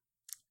one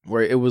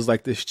where it was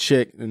like this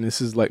chick, and this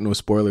is like no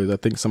spoilers. I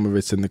think some of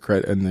it's in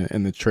the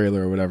in the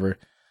trailer or whatever.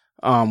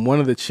 One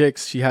of the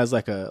chicks, she has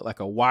like a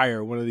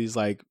wire, one of these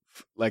like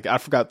I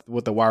forgot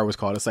what the wire was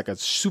called. It's like a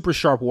super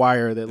sharp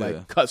wire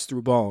that cuts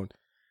through bone.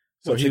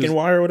 So chicken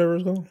wire or whatever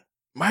it's called?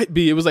 Might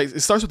be. It was like,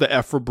 it starts with the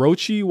F,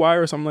 Fibroci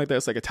wire or something like that.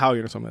 It's like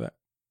Italian or something like that.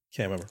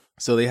 Can't remember.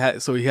 So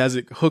he has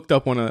it hooked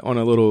up on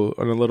a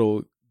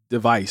little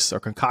device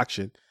or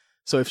concoction.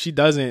 So if she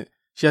doesn't,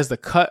 she has to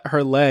cut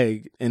her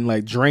leg and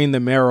like drain the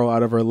marrow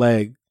out of her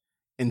leg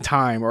in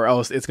time, or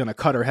else it's gonna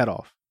cut her head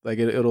off. Like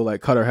it'll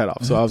like cut her head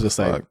off. So I was just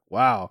like,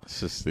 wow, it's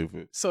just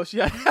stupid. So she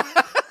had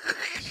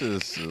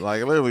just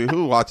like literally,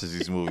 who watches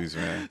these movies,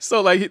 man?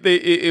 So like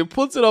it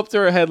puts it up to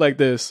her head like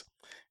this,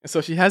 and so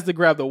she has to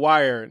grab the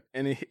wire,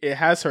 and it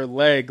has her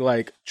leg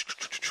like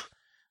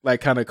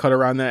kind of cut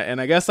around that.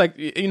 And I guess like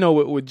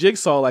with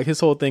Jigsaw, like his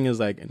whole thing is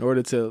like, in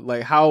order to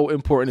like, how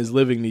important is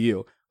living to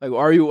you? Like,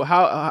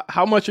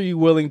 how much are you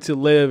willing to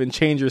live and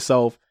change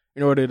yourself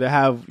in order to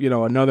have,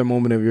 another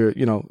moment of your,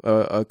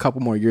 a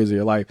couple more years of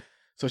your life?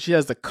 So she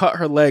has to cut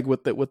her leg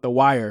with the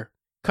wire,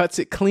 cuts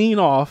it clean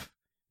off,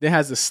 then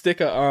has a stick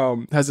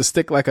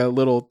like a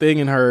little thing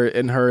in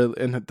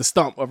the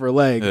stump of her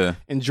leg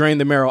and drain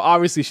the marrow.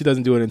 Obviously, she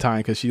doesn't do it in time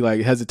because she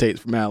like hesitates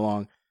for mad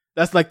long.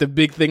 That's like the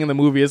big thing in the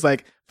movie. It's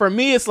like for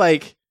me, it's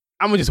like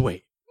I'm gonna just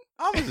wait.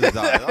 I'm gonna just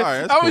die. All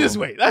right, I'm gonna just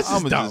wait. That's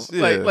just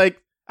dumb.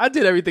 Like I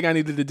did everything I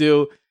needed to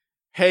do.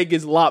 Head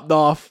gets lopped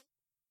off,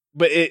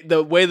 but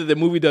the way that the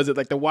movie does it,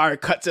 like the wire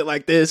cuts it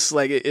like this,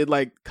 like it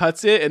like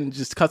cuts it and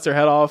just cuts her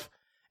head off.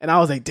 And I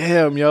was like,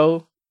 damn,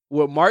 yo,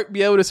 would Mark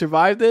be able to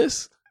survive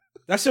this?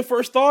 That's your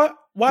first thought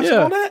watching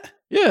all that?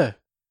 Yeah.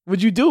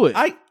 Would you do it?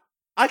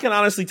 I can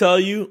honestly tell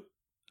you,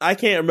 I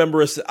can't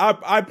remember.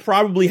 I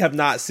probably have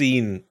not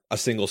seen a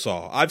single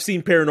Saw. I've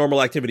seen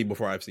Paranormal Activity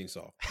before I've seen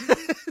Saw.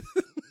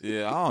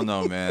 Yeah, I don't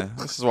know, man.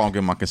 This is why I'm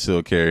getting my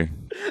concealed carry.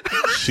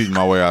 Shooting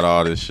my way out of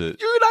all this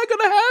shit. You're not going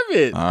to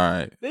have it. All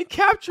right. They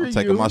capture you.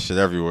 Taking my shit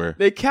everywhere.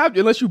 They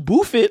capture, unless you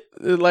boof it,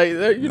 like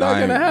you're not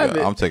going to have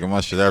it. I'm taking my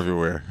shit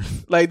everywhere.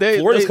 Like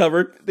Florida's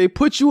covered. They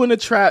put you in the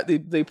trap.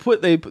 They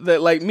put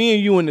like me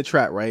and you in the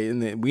trap, right?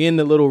 And then we in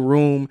the little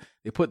room.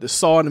 They put the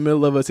saw in the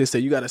middle of us. They say,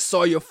 you got to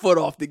saw your foot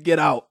off to get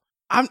out.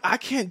 I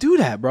can't do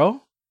that,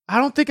 bro. I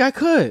don't think I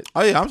could.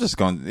 Oh, yeah, I'm just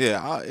going,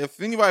 if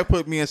anybody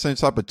put me in some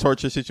type of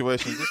torture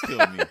situation, just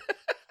kill me.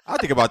 I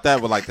think about that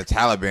with like the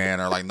Taliban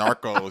or like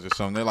Narcos or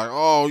something. They're like,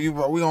 oh,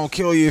 we gonna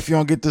kill you if you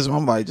don't get this.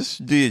 I'm like,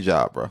 just do your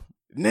job, bro.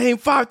 Name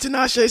 5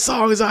 Tinashe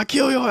songs, I'll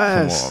kill your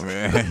ass. Come on,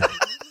 man.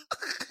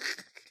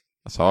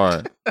 That's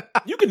hard.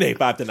 You can name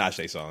 5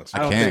 Tinashe songs.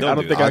 I can't. I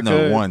don't think I could.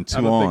 know 1, 2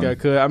 I don't think I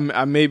could.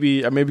 I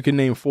maybe could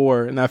name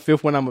 4. And that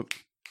 5th one, I'm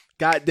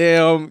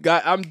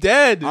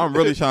dead. I'm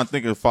really trying to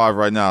think of 5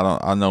 right now.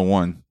 I know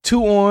 1.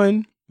 2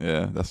 on.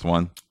 Yeah, that's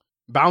 1.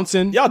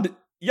 Bouncing.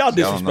 Y'all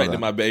disrespected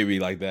my baby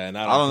like that, and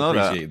I don't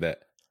appreciate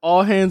that.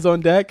 All hands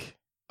on deck.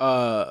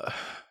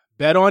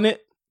 Bet on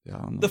it. Yeah,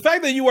 I don't know. The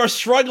fact that you are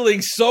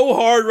struggling so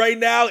hard right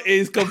now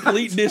is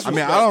complete disrespect.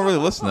 I mean, I don't really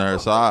listen to her,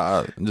 so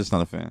I'm just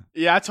not a fan.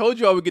 Yeah, I told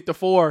you I would get the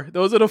 4.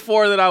 Those are the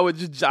 4 that I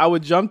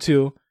would jump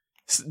to.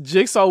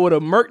 Jigsaw would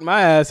have murked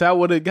my ass. I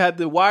would have got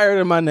the wire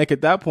in my neck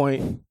at that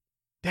point.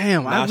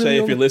 Damn,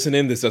 Nashe, if you're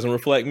listening, this doesn't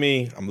reflect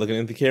me. I'm looking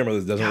at the camera.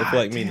 This doesn't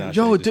reflect me. Nashe,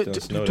 yo,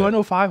 do I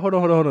know 5? Hold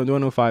on. Do I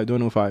know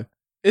 5?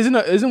 Isn't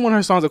one of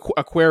her songs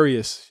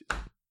Aquarius?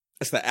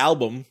 It's the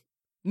album.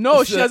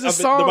 No, she has a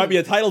song. There might be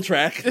a title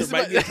track. It's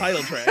the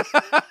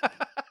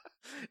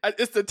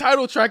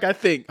title track, I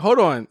think. Hold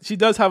on. She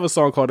does have a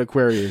song called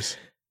Aquarius.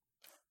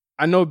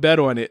 I know Bet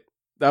on it.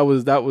 That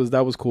was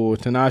cool.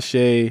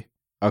 Tinashe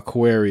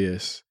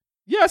Aquarius.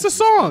 Yeah, it's a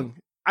song.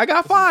 I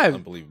got 5.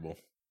 Unbelievable.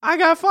 I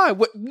got 5.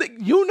 What,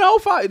 you know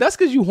 5. That's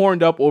because you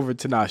horned up over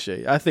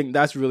Tinashe. I think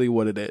that's really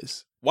what it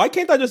is. Why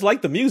can't I just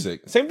like the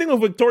music? Same thing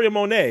with Victoria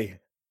Monet.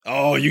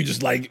 Oh, you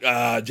just like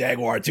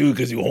Jaguar too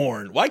because you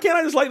horned. Why can't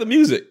I just like the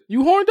music?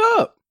 You horned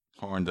up.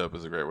 Horned up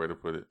is a great way to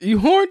put it. You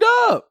horned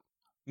up.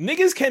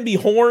 Niggas can be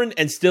horned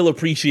and still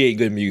appreciate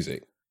good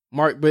music.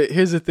 Mark, but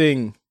here's the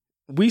thing.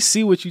 We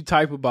see what you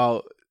type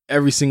about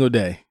every single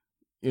day.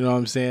 You know what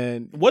I'm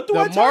saying? What do the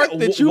I mark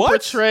that you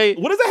portray?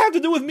 What does that have to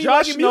do with me?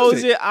 Josh liking knows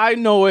music? it. I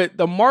know it.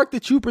 The mark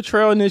that you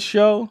portray on this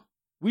show,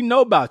 we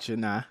know about you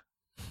now.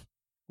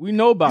 We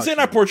know about you. Saying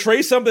I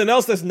portray something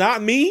else that's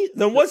not me?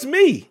 Then what's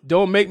me?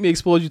 Don't make me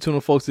expose you to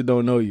the folks that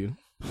don't know you.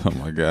 Oh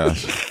my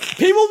gosh.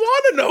 People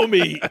want to know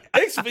me.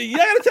 You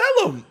gotta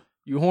tell them.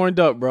 You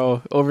horned up,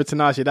 bro, over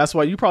Tinashe. That's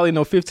why you probably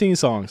know 15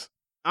 songs.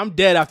 I'm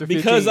dead after 15.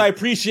 Because I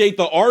appreciate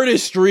the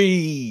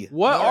artistry.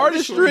 What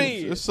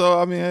artistry? So,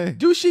 I mean, hey.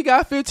 Do she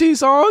got 15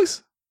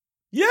 songs?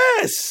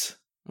 Yes.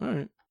 All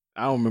right.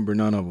 I don't remember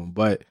none of them,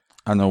 but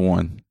I know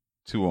 1.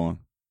 2 on.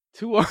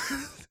 2 on.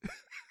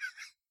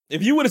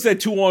 If you would have said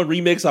 2 on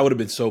remix, I would have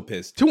been so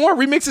pissed. 2 on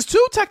remix is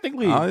 2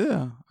 technically. Oh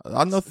yeah,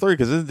 I know 3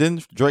 because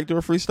didn't Drake do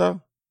a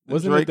freestyle?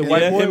 Wasn't it the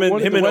white boy?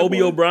 Him and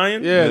Obi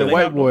O'Brien? Yeah, the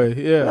white boy.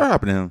 Yeah. What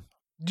happened to him?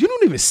 You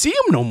don't even see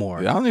him no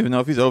more. Yeah, I don't even know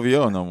if he's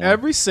OVO no more.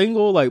 Every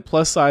single like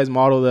plus size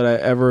model that I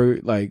ever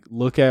like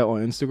look at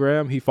on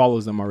Instagram, he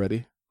follows them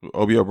already.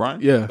 Obi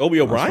O'Brien? Yeah. Obi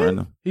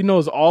O'Brien? He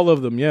knows all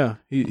of them, yeah.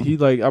 He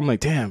like, I'm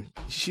like, damn,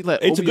 she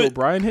let Obi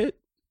O'Brien hit?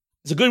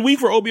 It's a good week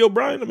for Obi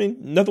O'Brien. I mean,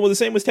 nothing was the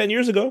same as 10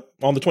 years ago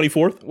on the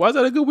 24th. Why is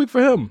that a good week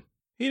for him?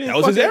 That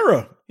was his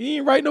era. He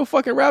ain't write no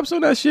fucking raps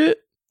on that shit.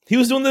 He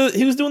was doing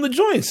the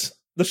joints.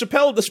 The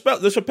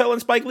Chappelle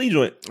and Spike Lee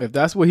joint. If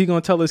that's what he gonna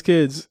tell his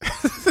kids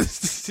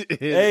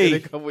in a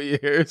couple of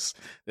years,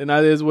 then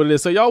that is what it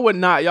is. So y'all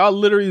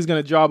literally is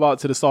gonna job out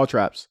to the saw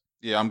traps.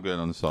 Yeah, I'm good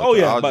on the saw. Oh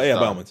yeah, by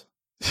all means.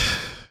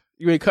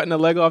 You ain't cutting a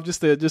leg off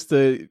just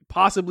to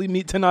possibly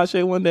meet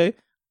Tinashe one day.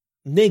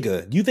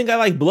 Nigga, do you think I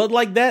like blood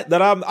like that?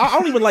 I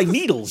don't even like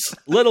needles,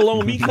 let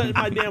alone me cutting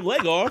my damn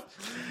leg off.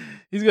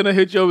 He's gonna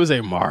hit you over and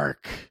say,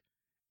 Mark,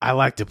 I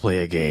like to play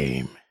a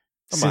game.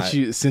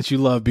 Since you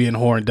love being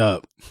horned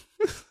up.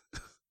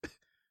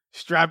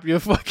 Strap your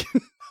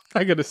fucking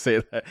I'm gonna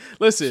say that.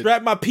 Listen.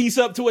 Strap my piece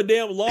up to a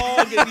damn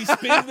log and he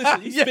spins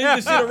this shit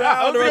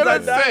around or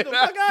like that. The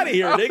fuck out of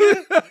here,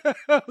 nigga.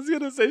 I was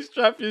gonna say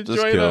strap your just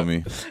joint kill up.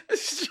 me.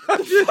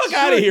 Fuck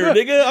out of here,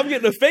 nigga. I'm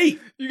getting a fate.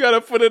 You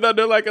gotta put it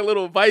under like a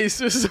little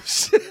vice or some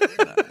shit.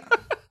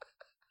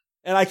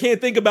 and I can't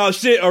think about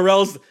shit, or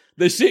else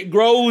the shit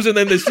grows and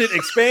then the shit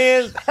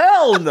expands.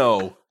 Hell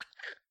no.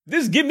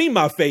 Just give me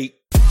my fate.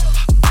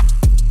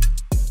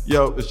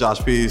 Yo, it's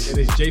Josh Pease. It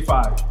is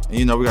J5. And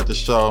you know, we got the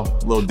show,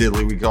 Little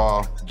Diddly, we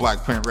call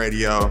BlkPrint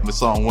Radio.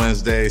 It's on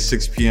Wednesday,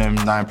 6 p.m.,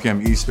 9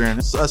 p.m. Eastern.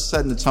 It's us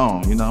setting the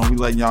tone, you know? We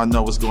letting y'all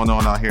know what's going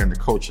on out here in the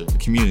culture, the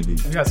community.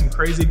 We've had some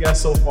crazy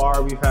guests so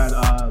far. We've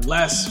had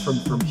Les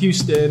from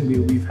Houston.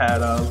 We've had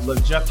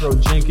Jethro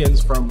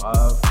Jenkins from...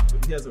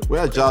 we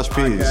had Josh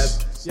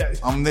Pease. Yeah.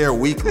 I'm there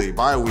weekly,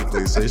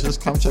 bi-weekly, so you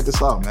just come check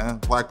us out, man.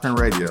 BlkPrint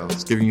Radio.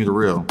 It's giving you the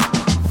real.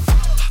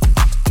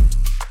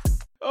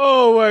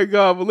 Oh my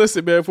God! But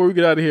listen, man. Before we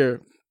get out of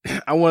here,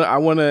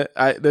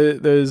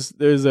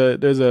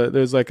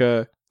 there's like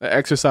a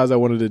exercise I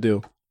wanted to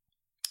do.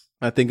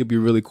 I think it'd be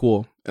really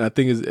cool, and I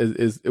think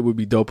it would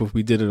be dope if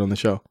we did it on the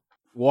show.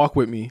 Walk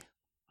with me.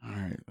 All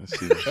right, let's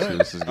see this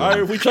is going. All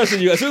right, we trusting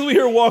you. As soon as we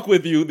hear "walk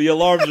with you," the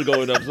alarms are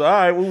going up. So, all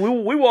right,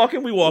 we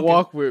walking.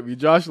 Walk with me,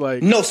 Josh.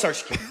 Like No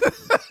search.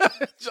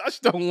 Josh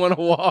don't want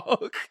to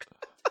walk.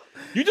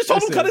 You just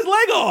told him to cut his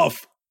leg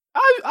off.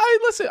 I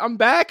listen. I'm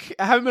back.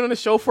 I haven't been on the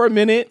show for a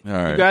minute. All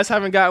right. You guys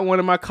haven't gotten one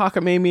of my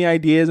cockamamie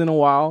ideas in a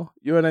while.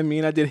 You know what I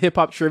mean? I did hip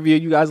hop trivia.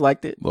 You guys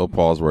liked it. A little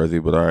pause worthy,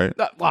 but all right.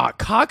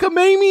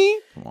 Cockamamie?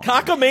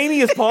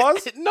 Cockamamie is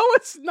pause? No,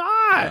 it's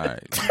not. All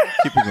right.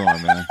 Keep it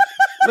going, man.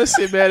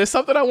 Listen, man, it's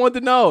something I want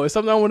to know. It's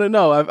something I want to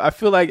know. I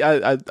feel like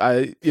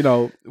I you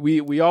know,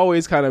 we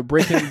always kind of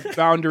breaking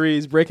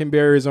boundaries, breaking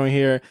barriers on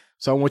here.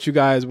 So I want you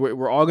guys,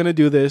 we're all going to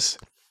do this.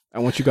 I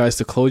want you guys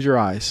to close your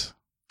eyes.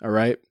 All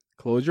right?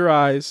 Close your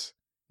eyes.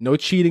 No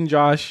cheating,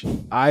 Josh.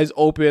 Eyes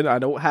open. I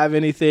don't have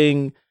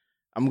anything.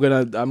 I'm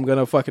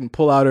gonna fucking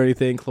pull out or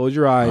anything. Close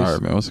your eyes. All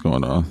right, man. What's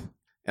going on?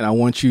 And I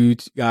want you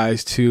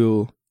guys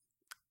to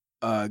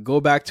go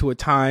back to a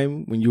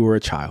time when you were a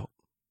child.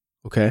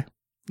 Okay?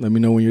 Let me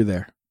know when you're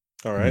there.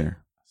 All right. Here.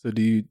 So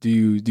do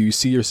you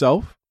see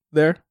yourself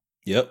there?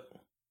 Yep.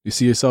 You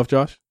see yourself,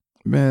 Josh?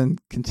 Man,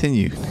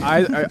 continue.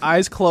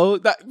 Eyes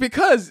closed.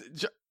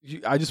 Because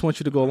I just want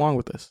you to go along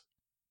with this.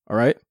 All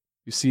right?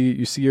 You see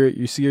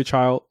your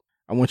child.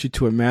 I want you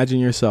to imagine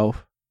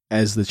yourself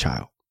as the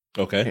child.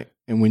 Okay.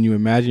 And when you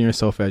imagine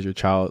yourself as your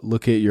child,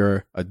 look at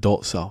your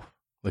adult self.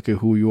 Look at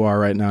who you are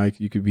right now.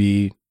 You could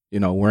be,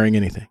 wearing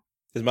anything.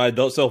 Is my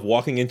adult self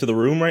walking into the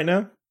room right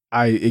now?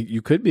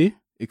 You could be.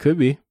 It could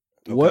be.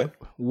 Okay.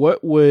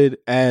 What would,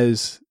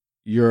 as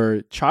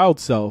your child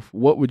self,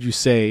 what would you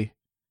say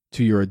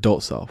to your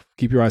adult self?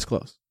 Keep your eyes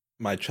closed.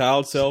 My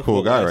child self.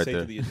 Cool guy right say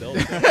there. to the adult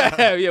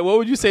self? Yeah. What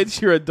would you say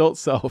to your adult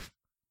self?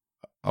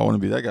 I want to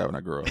be that guy when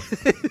I grow up.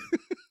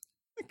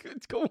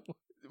 Go on.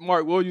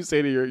 Mark, what would you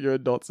say to your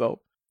adult self?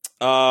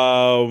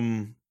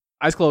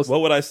 Eyes closed.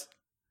 What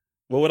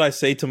would I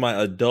say to my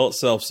adult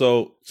self?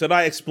 So should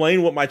I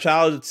explain what my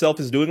child self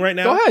is doing right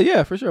now? Go ahead,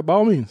 yeah, for sure. By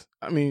all means.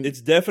 I mean,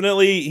 he's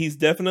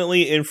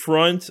definitely in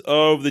front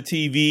of the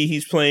TV.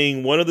 He's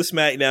playing one of the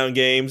SmackDown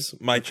games.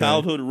 My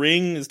childhood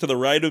ring is to the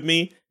right of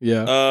me.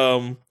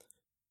 Yeah.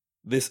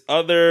 This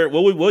other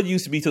what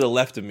used to be to the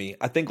left of me?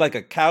 I think like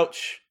a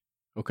couch.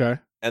 Okay.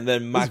 And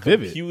then my That's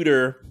vivid.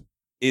 computer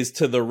is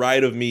to the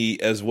right of me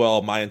as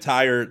well. My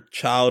entire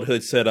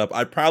childhood setup.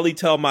 I'd probably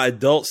tell my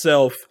adult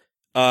self,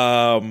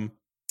 what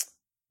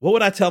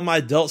would I tell my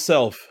adult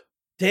self?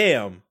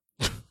 Damn.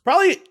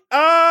 Probably,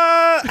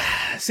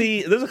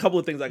 see, there's a couple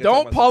of things I can tell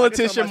myself. Don't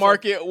politician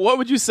market. What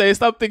would you say?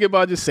 Stop thinking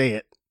about it, just say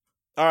it.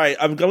 All right,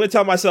 I'm going to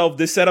tell myself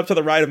this setup to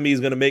the right of me is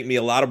going to make me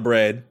a lot of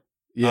bread.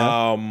 Yeah.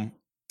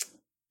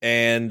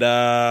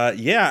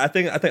 I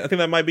think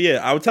that might be it.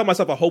 I would tell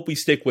myself, I hope we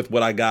stick with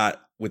what I got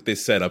with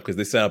this setup, because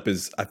this setup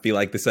I feel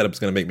like this setup is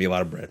going to make me a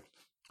lot of bread.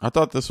 I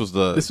thought this was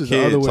the the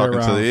kid other way talking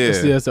around. to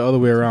the That's the other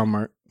way around,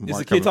 Mark. Is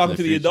the kid talking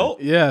to the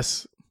adult?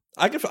 Yes.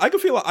 I could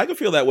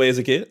feel that way as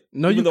a kid.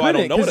 No, even though I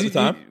don't know it at the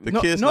time.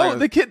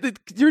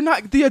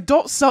 The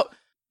adult self.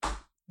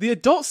 The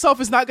adult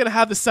self is not going to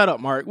have the setup,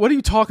 Mark. What are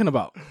you talking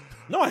about?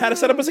 No, I had a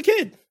setup as a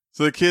kid.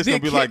 So the kid's going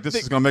to be like, this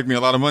is going to make me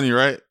a lot of money,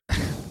 right?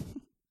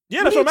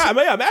 Yeah, that's what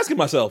I'm asking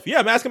myself. Yeah,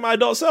 I'm asking my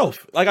adult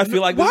self. Like, I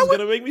feel like this is going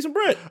to make me some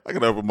bread. I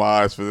can open my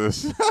eyes for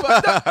this.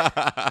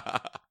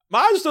 My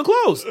eyes are still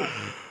closed.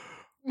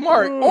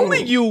 Mark,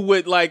 only you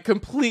would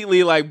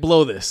completely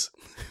blow this.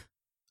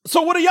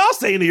 So what are y'all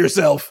saying to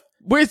yourself?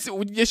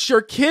 It's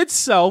your kid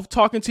self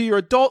talking to your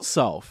adult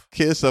self.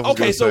 Kid self.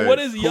 Okay, so what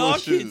is y'all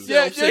kid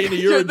self saying to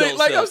your adult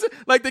self?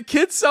 The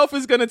kid self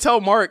is gonna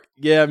tell Mark,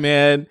 yeah,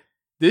 man,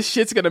 this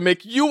shit's gonna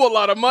make you a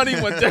lot of money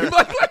one day. How would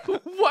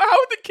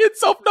the kid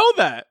self know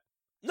that?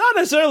 Not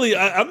necessarily.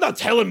 I'm not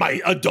telling my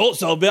adult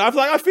self, but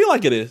I feel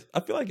like it is.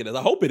 I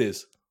hope it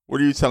is. What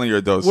are you telling your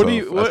adult self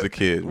as the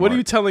kid? What are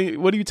you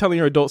telling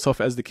your adult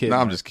self as the kid? Nah,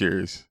 I'm just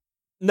curious.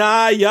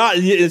 Nah,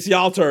 it's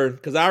y'all turn,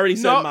 because I already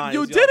said mine.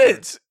 You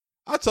didn't.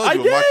 I told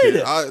you my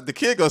kid. The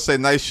kid gonna say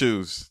nice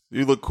shoes.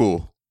 You look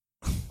cool.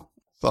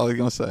 That's all he's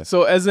gonna say.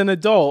 So as an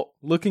adult,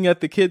 looking at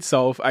the kid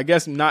self, I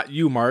guess not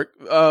you, Mark.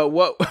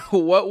 What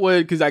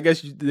would, because I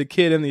guess the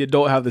kid and the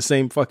adult have the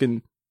same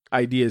fucking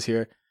ideas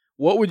here.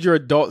 What would your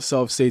adult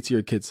self say to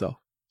your kid self?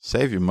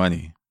 Save your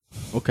money.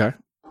 Okay.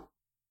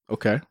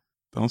 Okay.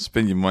 Don't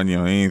spend your money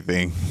on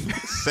anything.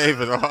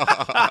 Save it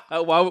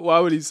all. Why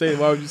would you say that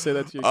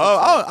to your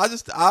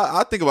kids?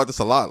 I think about this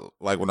a lot.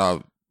 Like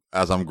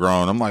as I'm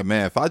grown, I'm like,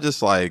 man, if I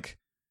just like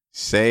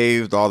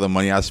saved all the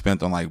money I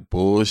spent on like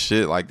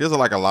bullshit, like there's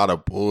like a lot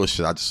of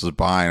bullshit I just was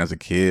buying as a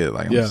kid.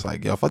 Like I'm just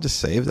like, yo, if I just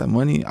saved that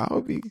money,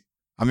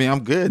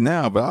 I'm good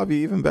now, but I'll be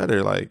even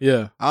better. Like,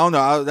 I don't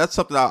know. That's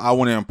something I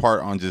want to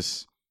impart on.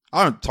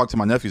 I don't talk to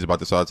my nephews about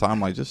this all the time.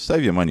 I'm like, just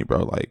save your money,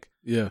 bro. Like,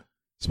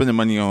 spending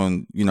money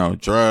on,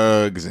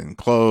 drugs and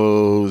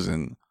clothes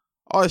and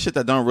all that shit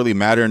that don't really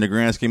matter in the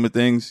grand scheme of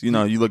things. You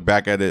look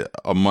back at it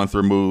a month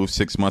removed,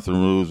 6 months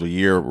removed, a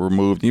year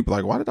removed, and you be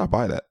like, why did I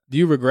buy that? Do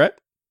you regret?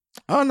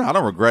 Oh, no, I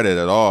don't regret it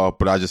at all.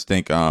 But I just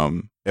think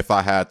if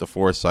I had the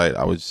foresight,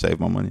 I would save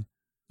my money.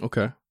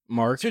 Okay.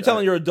 Mark? So you're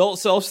telling your adult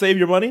self save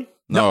your money?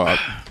 No.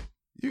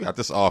 You got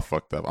this all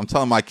fucked up. I'm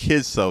telling my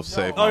kid's self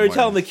save. Oh, you're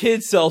telling the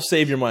kid's self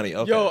save your money.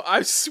 Okay. Yo,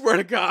 I swear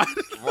to God.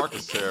 Mark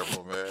is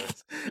terrible, man.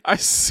 I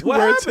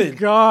swear to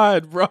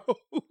God, bro.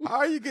 How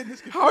are you getting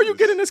this confused? How are you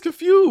getting this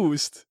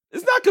confused?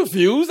 It's not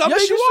confused. I'm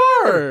yes, making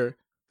you sure.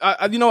 Are.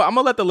 I'm going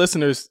to let the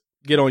listeners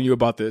get on you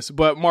about this.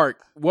 But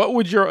Mark, what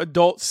would your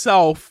adult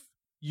self,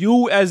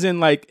 you as in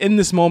like in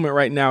this moment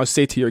right now,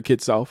 say to your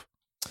kid self?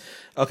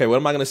 Okay, what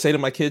am I going to say to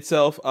my kid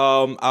self?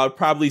 I would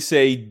probably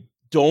say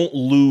don't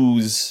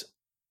lose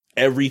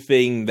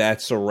everything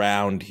that's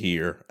around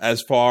here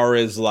as far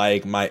as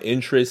like my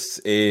interests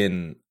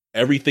in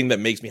everything that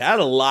makes me. I had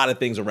a lot of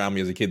things around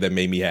me as a kid that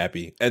made me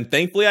happy, and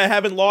thankfully I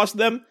haven't lost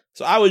them.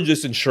 So I would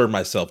just ensure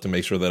myself to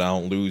make sure that I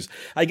don't lose,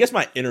 I guess,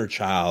 my inner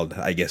child,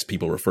 I guess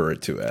people refer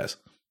it to as.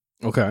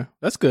 Okay,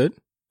 that's good.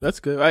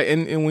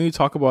 And when you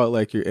talk about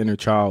like your inner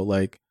child,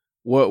 like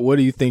what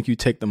do you think you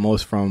take the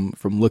most from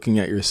looking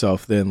at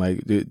yourself then?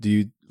 Like do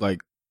you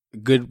like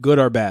good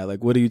or bad?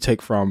 Like what do you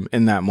take from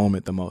in that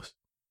moment the most?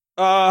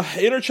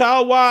 Inner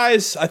child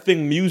wise, I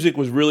think music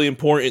was really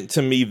important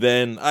to me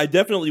then. I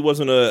definitely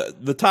wasn't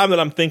the time that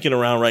I'm thinking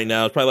around right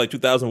now is probably like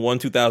 2001,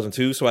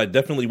 2002. So I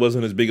definitely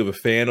wasn't as big of a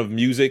fan of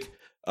music.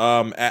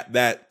 At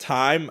that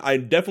time, I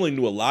definitely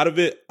knew a lot of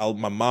it.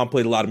 My mom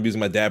played a lot of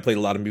music. My dad played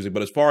a lot of music.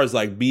 But as far as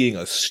like being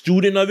a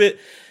student of it,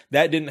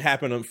 that didn't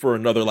happen for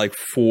another like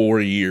 4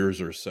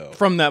 years or so.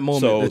 From that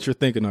moment that you're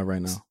thinking of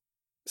right now.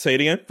 Say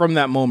it again. From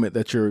that moment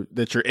that you're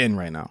in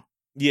right now.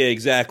 Yeah,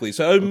 exactly.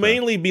 So it would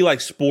mainly be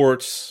like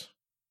sports,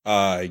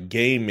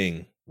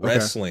 gaming,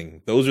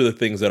 wrestling. Those are the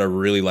things that are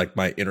really like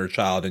my inner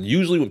child. And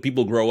usually when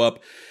people grow up,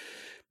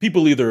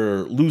 people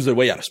either lose their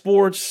way out of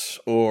sports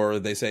or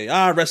they say,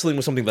 wrestling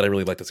was something that I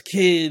really liked as a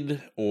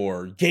kid,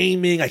 or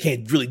gaming, I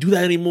can't really do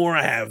that anymore.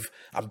 I'm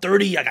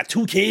 30, I got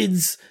 2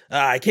 kids.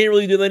 I can't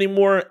really do that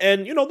anymore.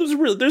 And,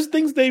 there's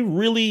things they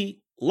really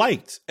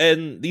liked.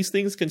 And these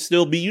things can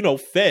still be,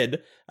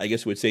 fed, I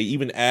guess you would say,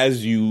 even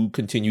as you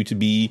continue to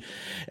be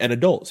an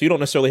adult. So you don't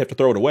necessarily have to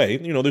throw it away.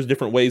 There's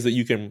different ways that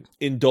you can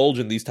indulge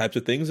in these types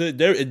of things. It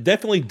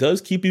definitely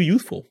does keep you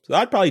youthful. So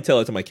I'd probably tell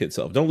it to my kid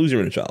self. Don't lose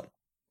your inner child.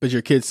 But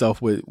your kid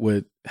self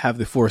would have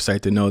the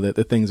foresight to know that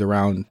the things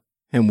around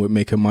him would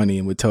make him money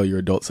and would tell your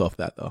adult self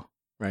that, though,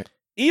 right?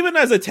 Even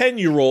as a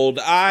 10-year-old,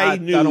 I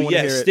knew,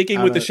 yes,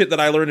 sticking with the shit that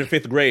I learned in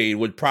 5th grade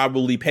would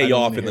probably pay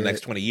off in the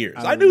next 20 years.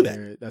 I knew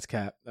that. That's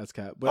cap.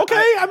 But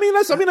okay,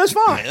 that's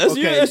fine.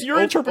 That's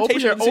your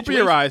interpretation of the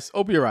situation.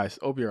 Open your eyes.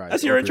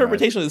 That's your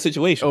interpretation of the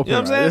situation. You know what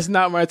I'm saying? It's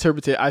not my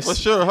interpretation. Well,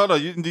 sure. Hold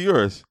on. You can do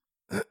yours.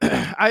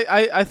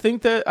 I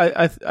think that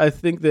I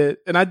think that,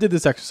 and I did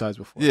this exercise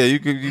before. Yeah,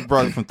 you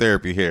brought it from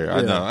therapy here.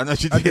 I know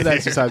you did. I did that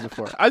exercise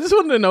before. I just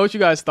wanted to know what you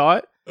guys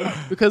thought,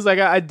 because like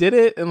I did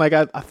it and like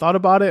I thought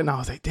about it and I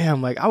was like,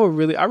 damn, like I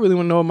really want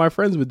to know what my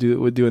friends would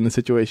do in the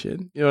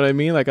situation. You know what I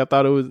mean? Like I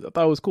thought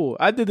it was cool.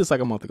 I did this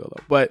like a month ago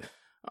though, but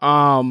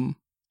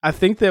I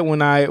think that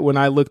when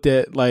I looked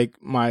at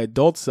like my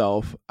adult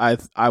self,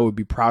 I would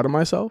be proud of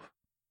myself.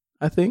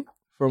 I think.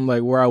 From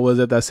like where I was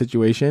at that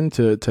situation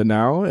to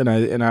now, and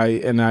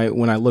I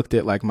when I looked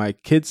at like my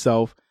kid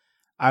self,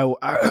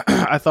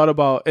 I thought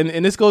about,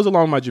 and this goes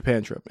along my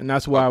Japan trip, and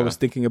that's why I was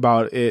thinking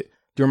about it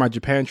during my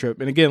Japan trip.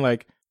 And again,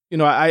 like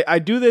I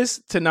do this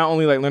to not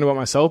only like learn about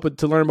myself, but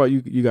to learn about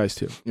you guys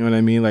too. You know what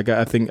I mean? Like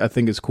I think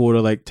it's cool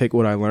to like take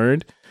what I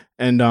learned,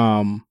 and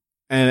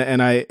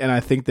I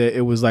think that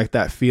it was like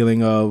that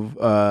feeling of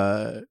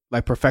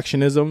like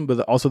perfectionism,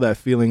 but also that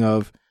feeling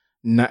of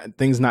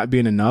things not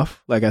being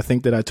enough. Like I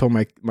think that I told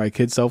my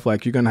kid self,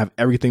 like, you're gonna have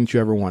everything that you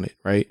ever wanted,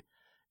 right?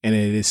 And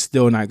you're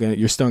still not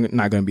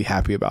gonna be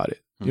happy about it.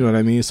 You know what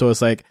I mean? So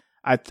it's like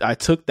I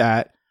took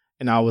that,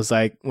 and I was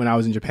like, when I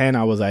was in Japan,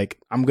 I was like,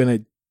 I'm gonna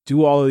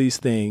do all of these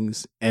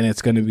things and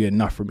it's gonna be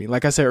enough for me.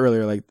 Like I said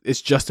earlier, like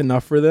it's just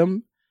enough for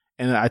them.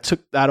 And I took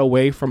that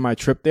away from my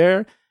trip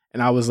there,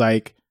 and I was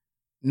like,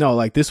 no,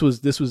 like this was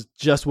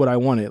just what I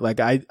wanted.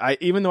 Like I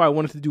even though I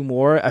wanted to do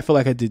more, I feel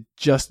like I did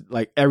just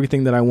like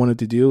everything that I wanted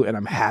to do, and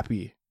I'm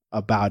happy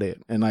about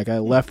it. And like I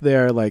left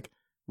there like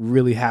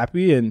really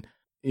happy, and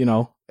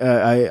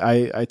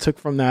I took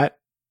from that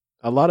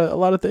a lot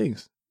of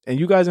things. And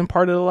you guys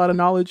imparted a lot of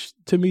knowledge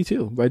to me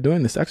too by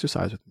doing this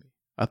exercise with me.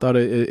 I thought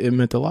it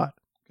meant a lot.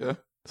 Yeah.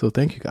 So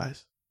thank you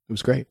guys. It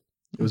was great.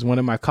 It was one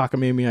of my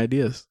cockamamie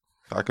ideas.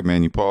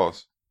 Cockamamie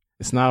pause.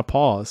 It's not a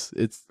pause.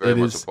 It's very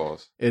much a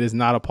pause. It is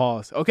not a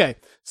pause. Okay,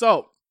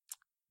 so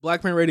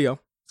BlkPrint Radio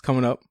is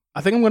coming up.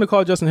 I think I'm going to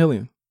call Justin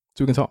Hillian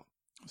so we can talk.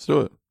 Let's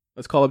do it.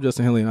 Let's call up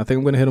Justin Hillian. I think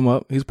I'm going to hit him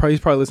up. He's probably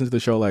listening to the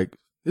show like,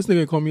 this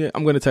nigga call me yet?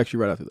 I'm going to text you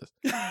right after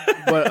this.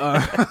 But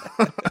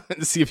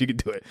to see if you can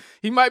do it.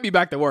 He might be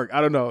back to work. I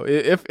don't know.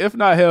 If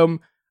not him,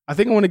 I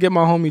think I want to get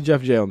my homie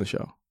Jeff J on the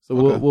show. So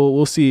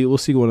we'll see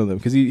one of them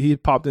because he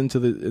popped into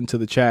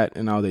the chat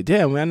and I was like,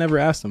 damn, man, I never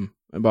asked him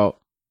about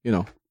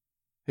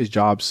his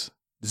jobs,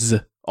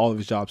 all of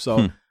his jobs. So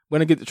I'm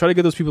gonna try to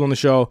get those people on the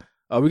show.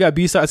 We got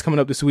B-sides coming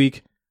up this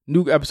week.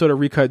 New episode of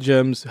Recut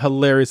Gems,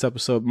 hilarious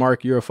episode.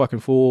 Mark, you're a fucking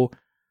fool.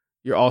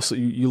 You're also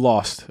you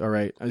lost. All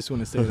right, I just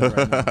want to say that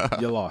right now.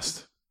 You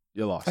lost.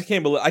 I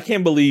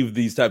can't believe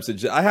these types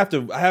of. I have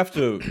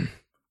to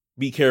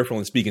be careful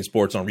in speaking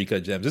sports on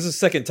Recut Gems. This is the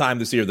second time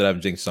this year that I've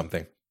jinxed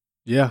something.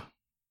 Yeah,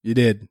 you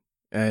did,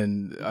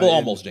 and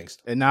almost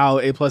jinxed. And now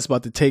A+ is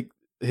about to take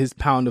his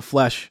pound of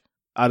flesh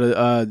out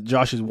of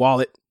Josh's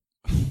wallet.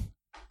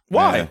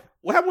 Why? Yeah.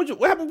 What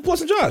happened with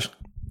Plus and Josh?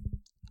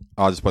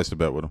 I'll just place the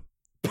bet with him.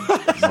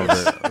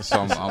 So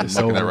I'm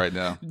looking at right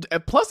now.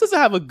 Plus doesn't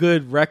have a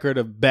good record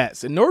of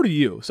bets, and nor do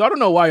you. So I don't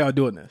know why y'all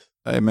doing this.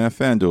 Hey man,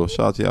 FanDuel, shout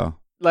out to y'all.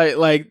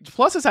 Like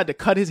Plus has had to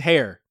cut his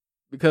hair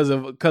because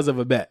of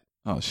a bet.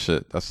 Oh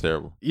shit, that's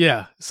terrible.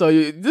 Yeah. So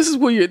this is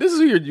who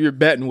you're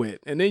betting with,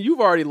 and then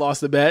you've already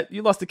lost the bet.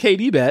 You lost the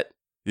KD bet.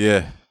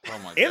 Yeah. Oh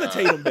my God. And the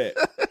Tatum bet.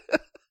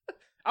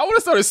 I would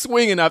have started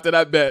swinging after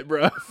that bet,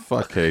 bro.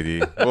 Fuck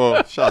KD.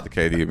 Well, shout out to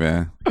KD,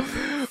 man.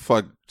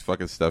 Fuck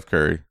fucking Steph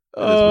Curry.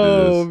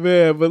 Oh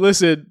man, but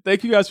listen,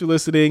 thank you guys for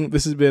listening.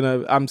 This has been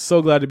I'm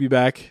so glad to be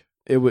back.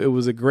 It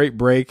was a great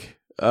break,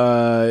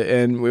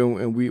 and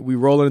we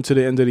roll into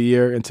the end of the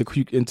year into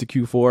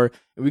Q4,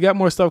 and we got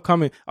more stuff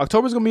coming.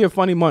 October's gonna be a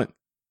funny month,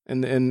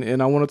 and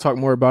I want to talk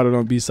more about it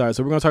on B-sides.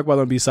 So we're gonna talk about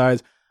it on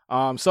B-sides.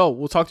 So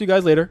we'll talk to you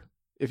guys later.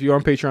 If you're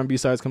on Patreon,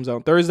 B-sides comes out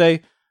on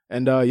Thursday,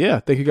 and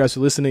thank you guys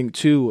for listening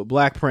to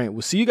BlkPrint.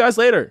 We'll see you guys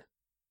later.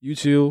 You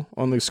two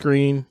on the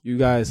screen, you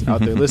guys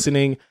out there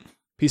listening.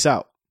 Peace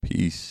out.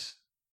 Peace.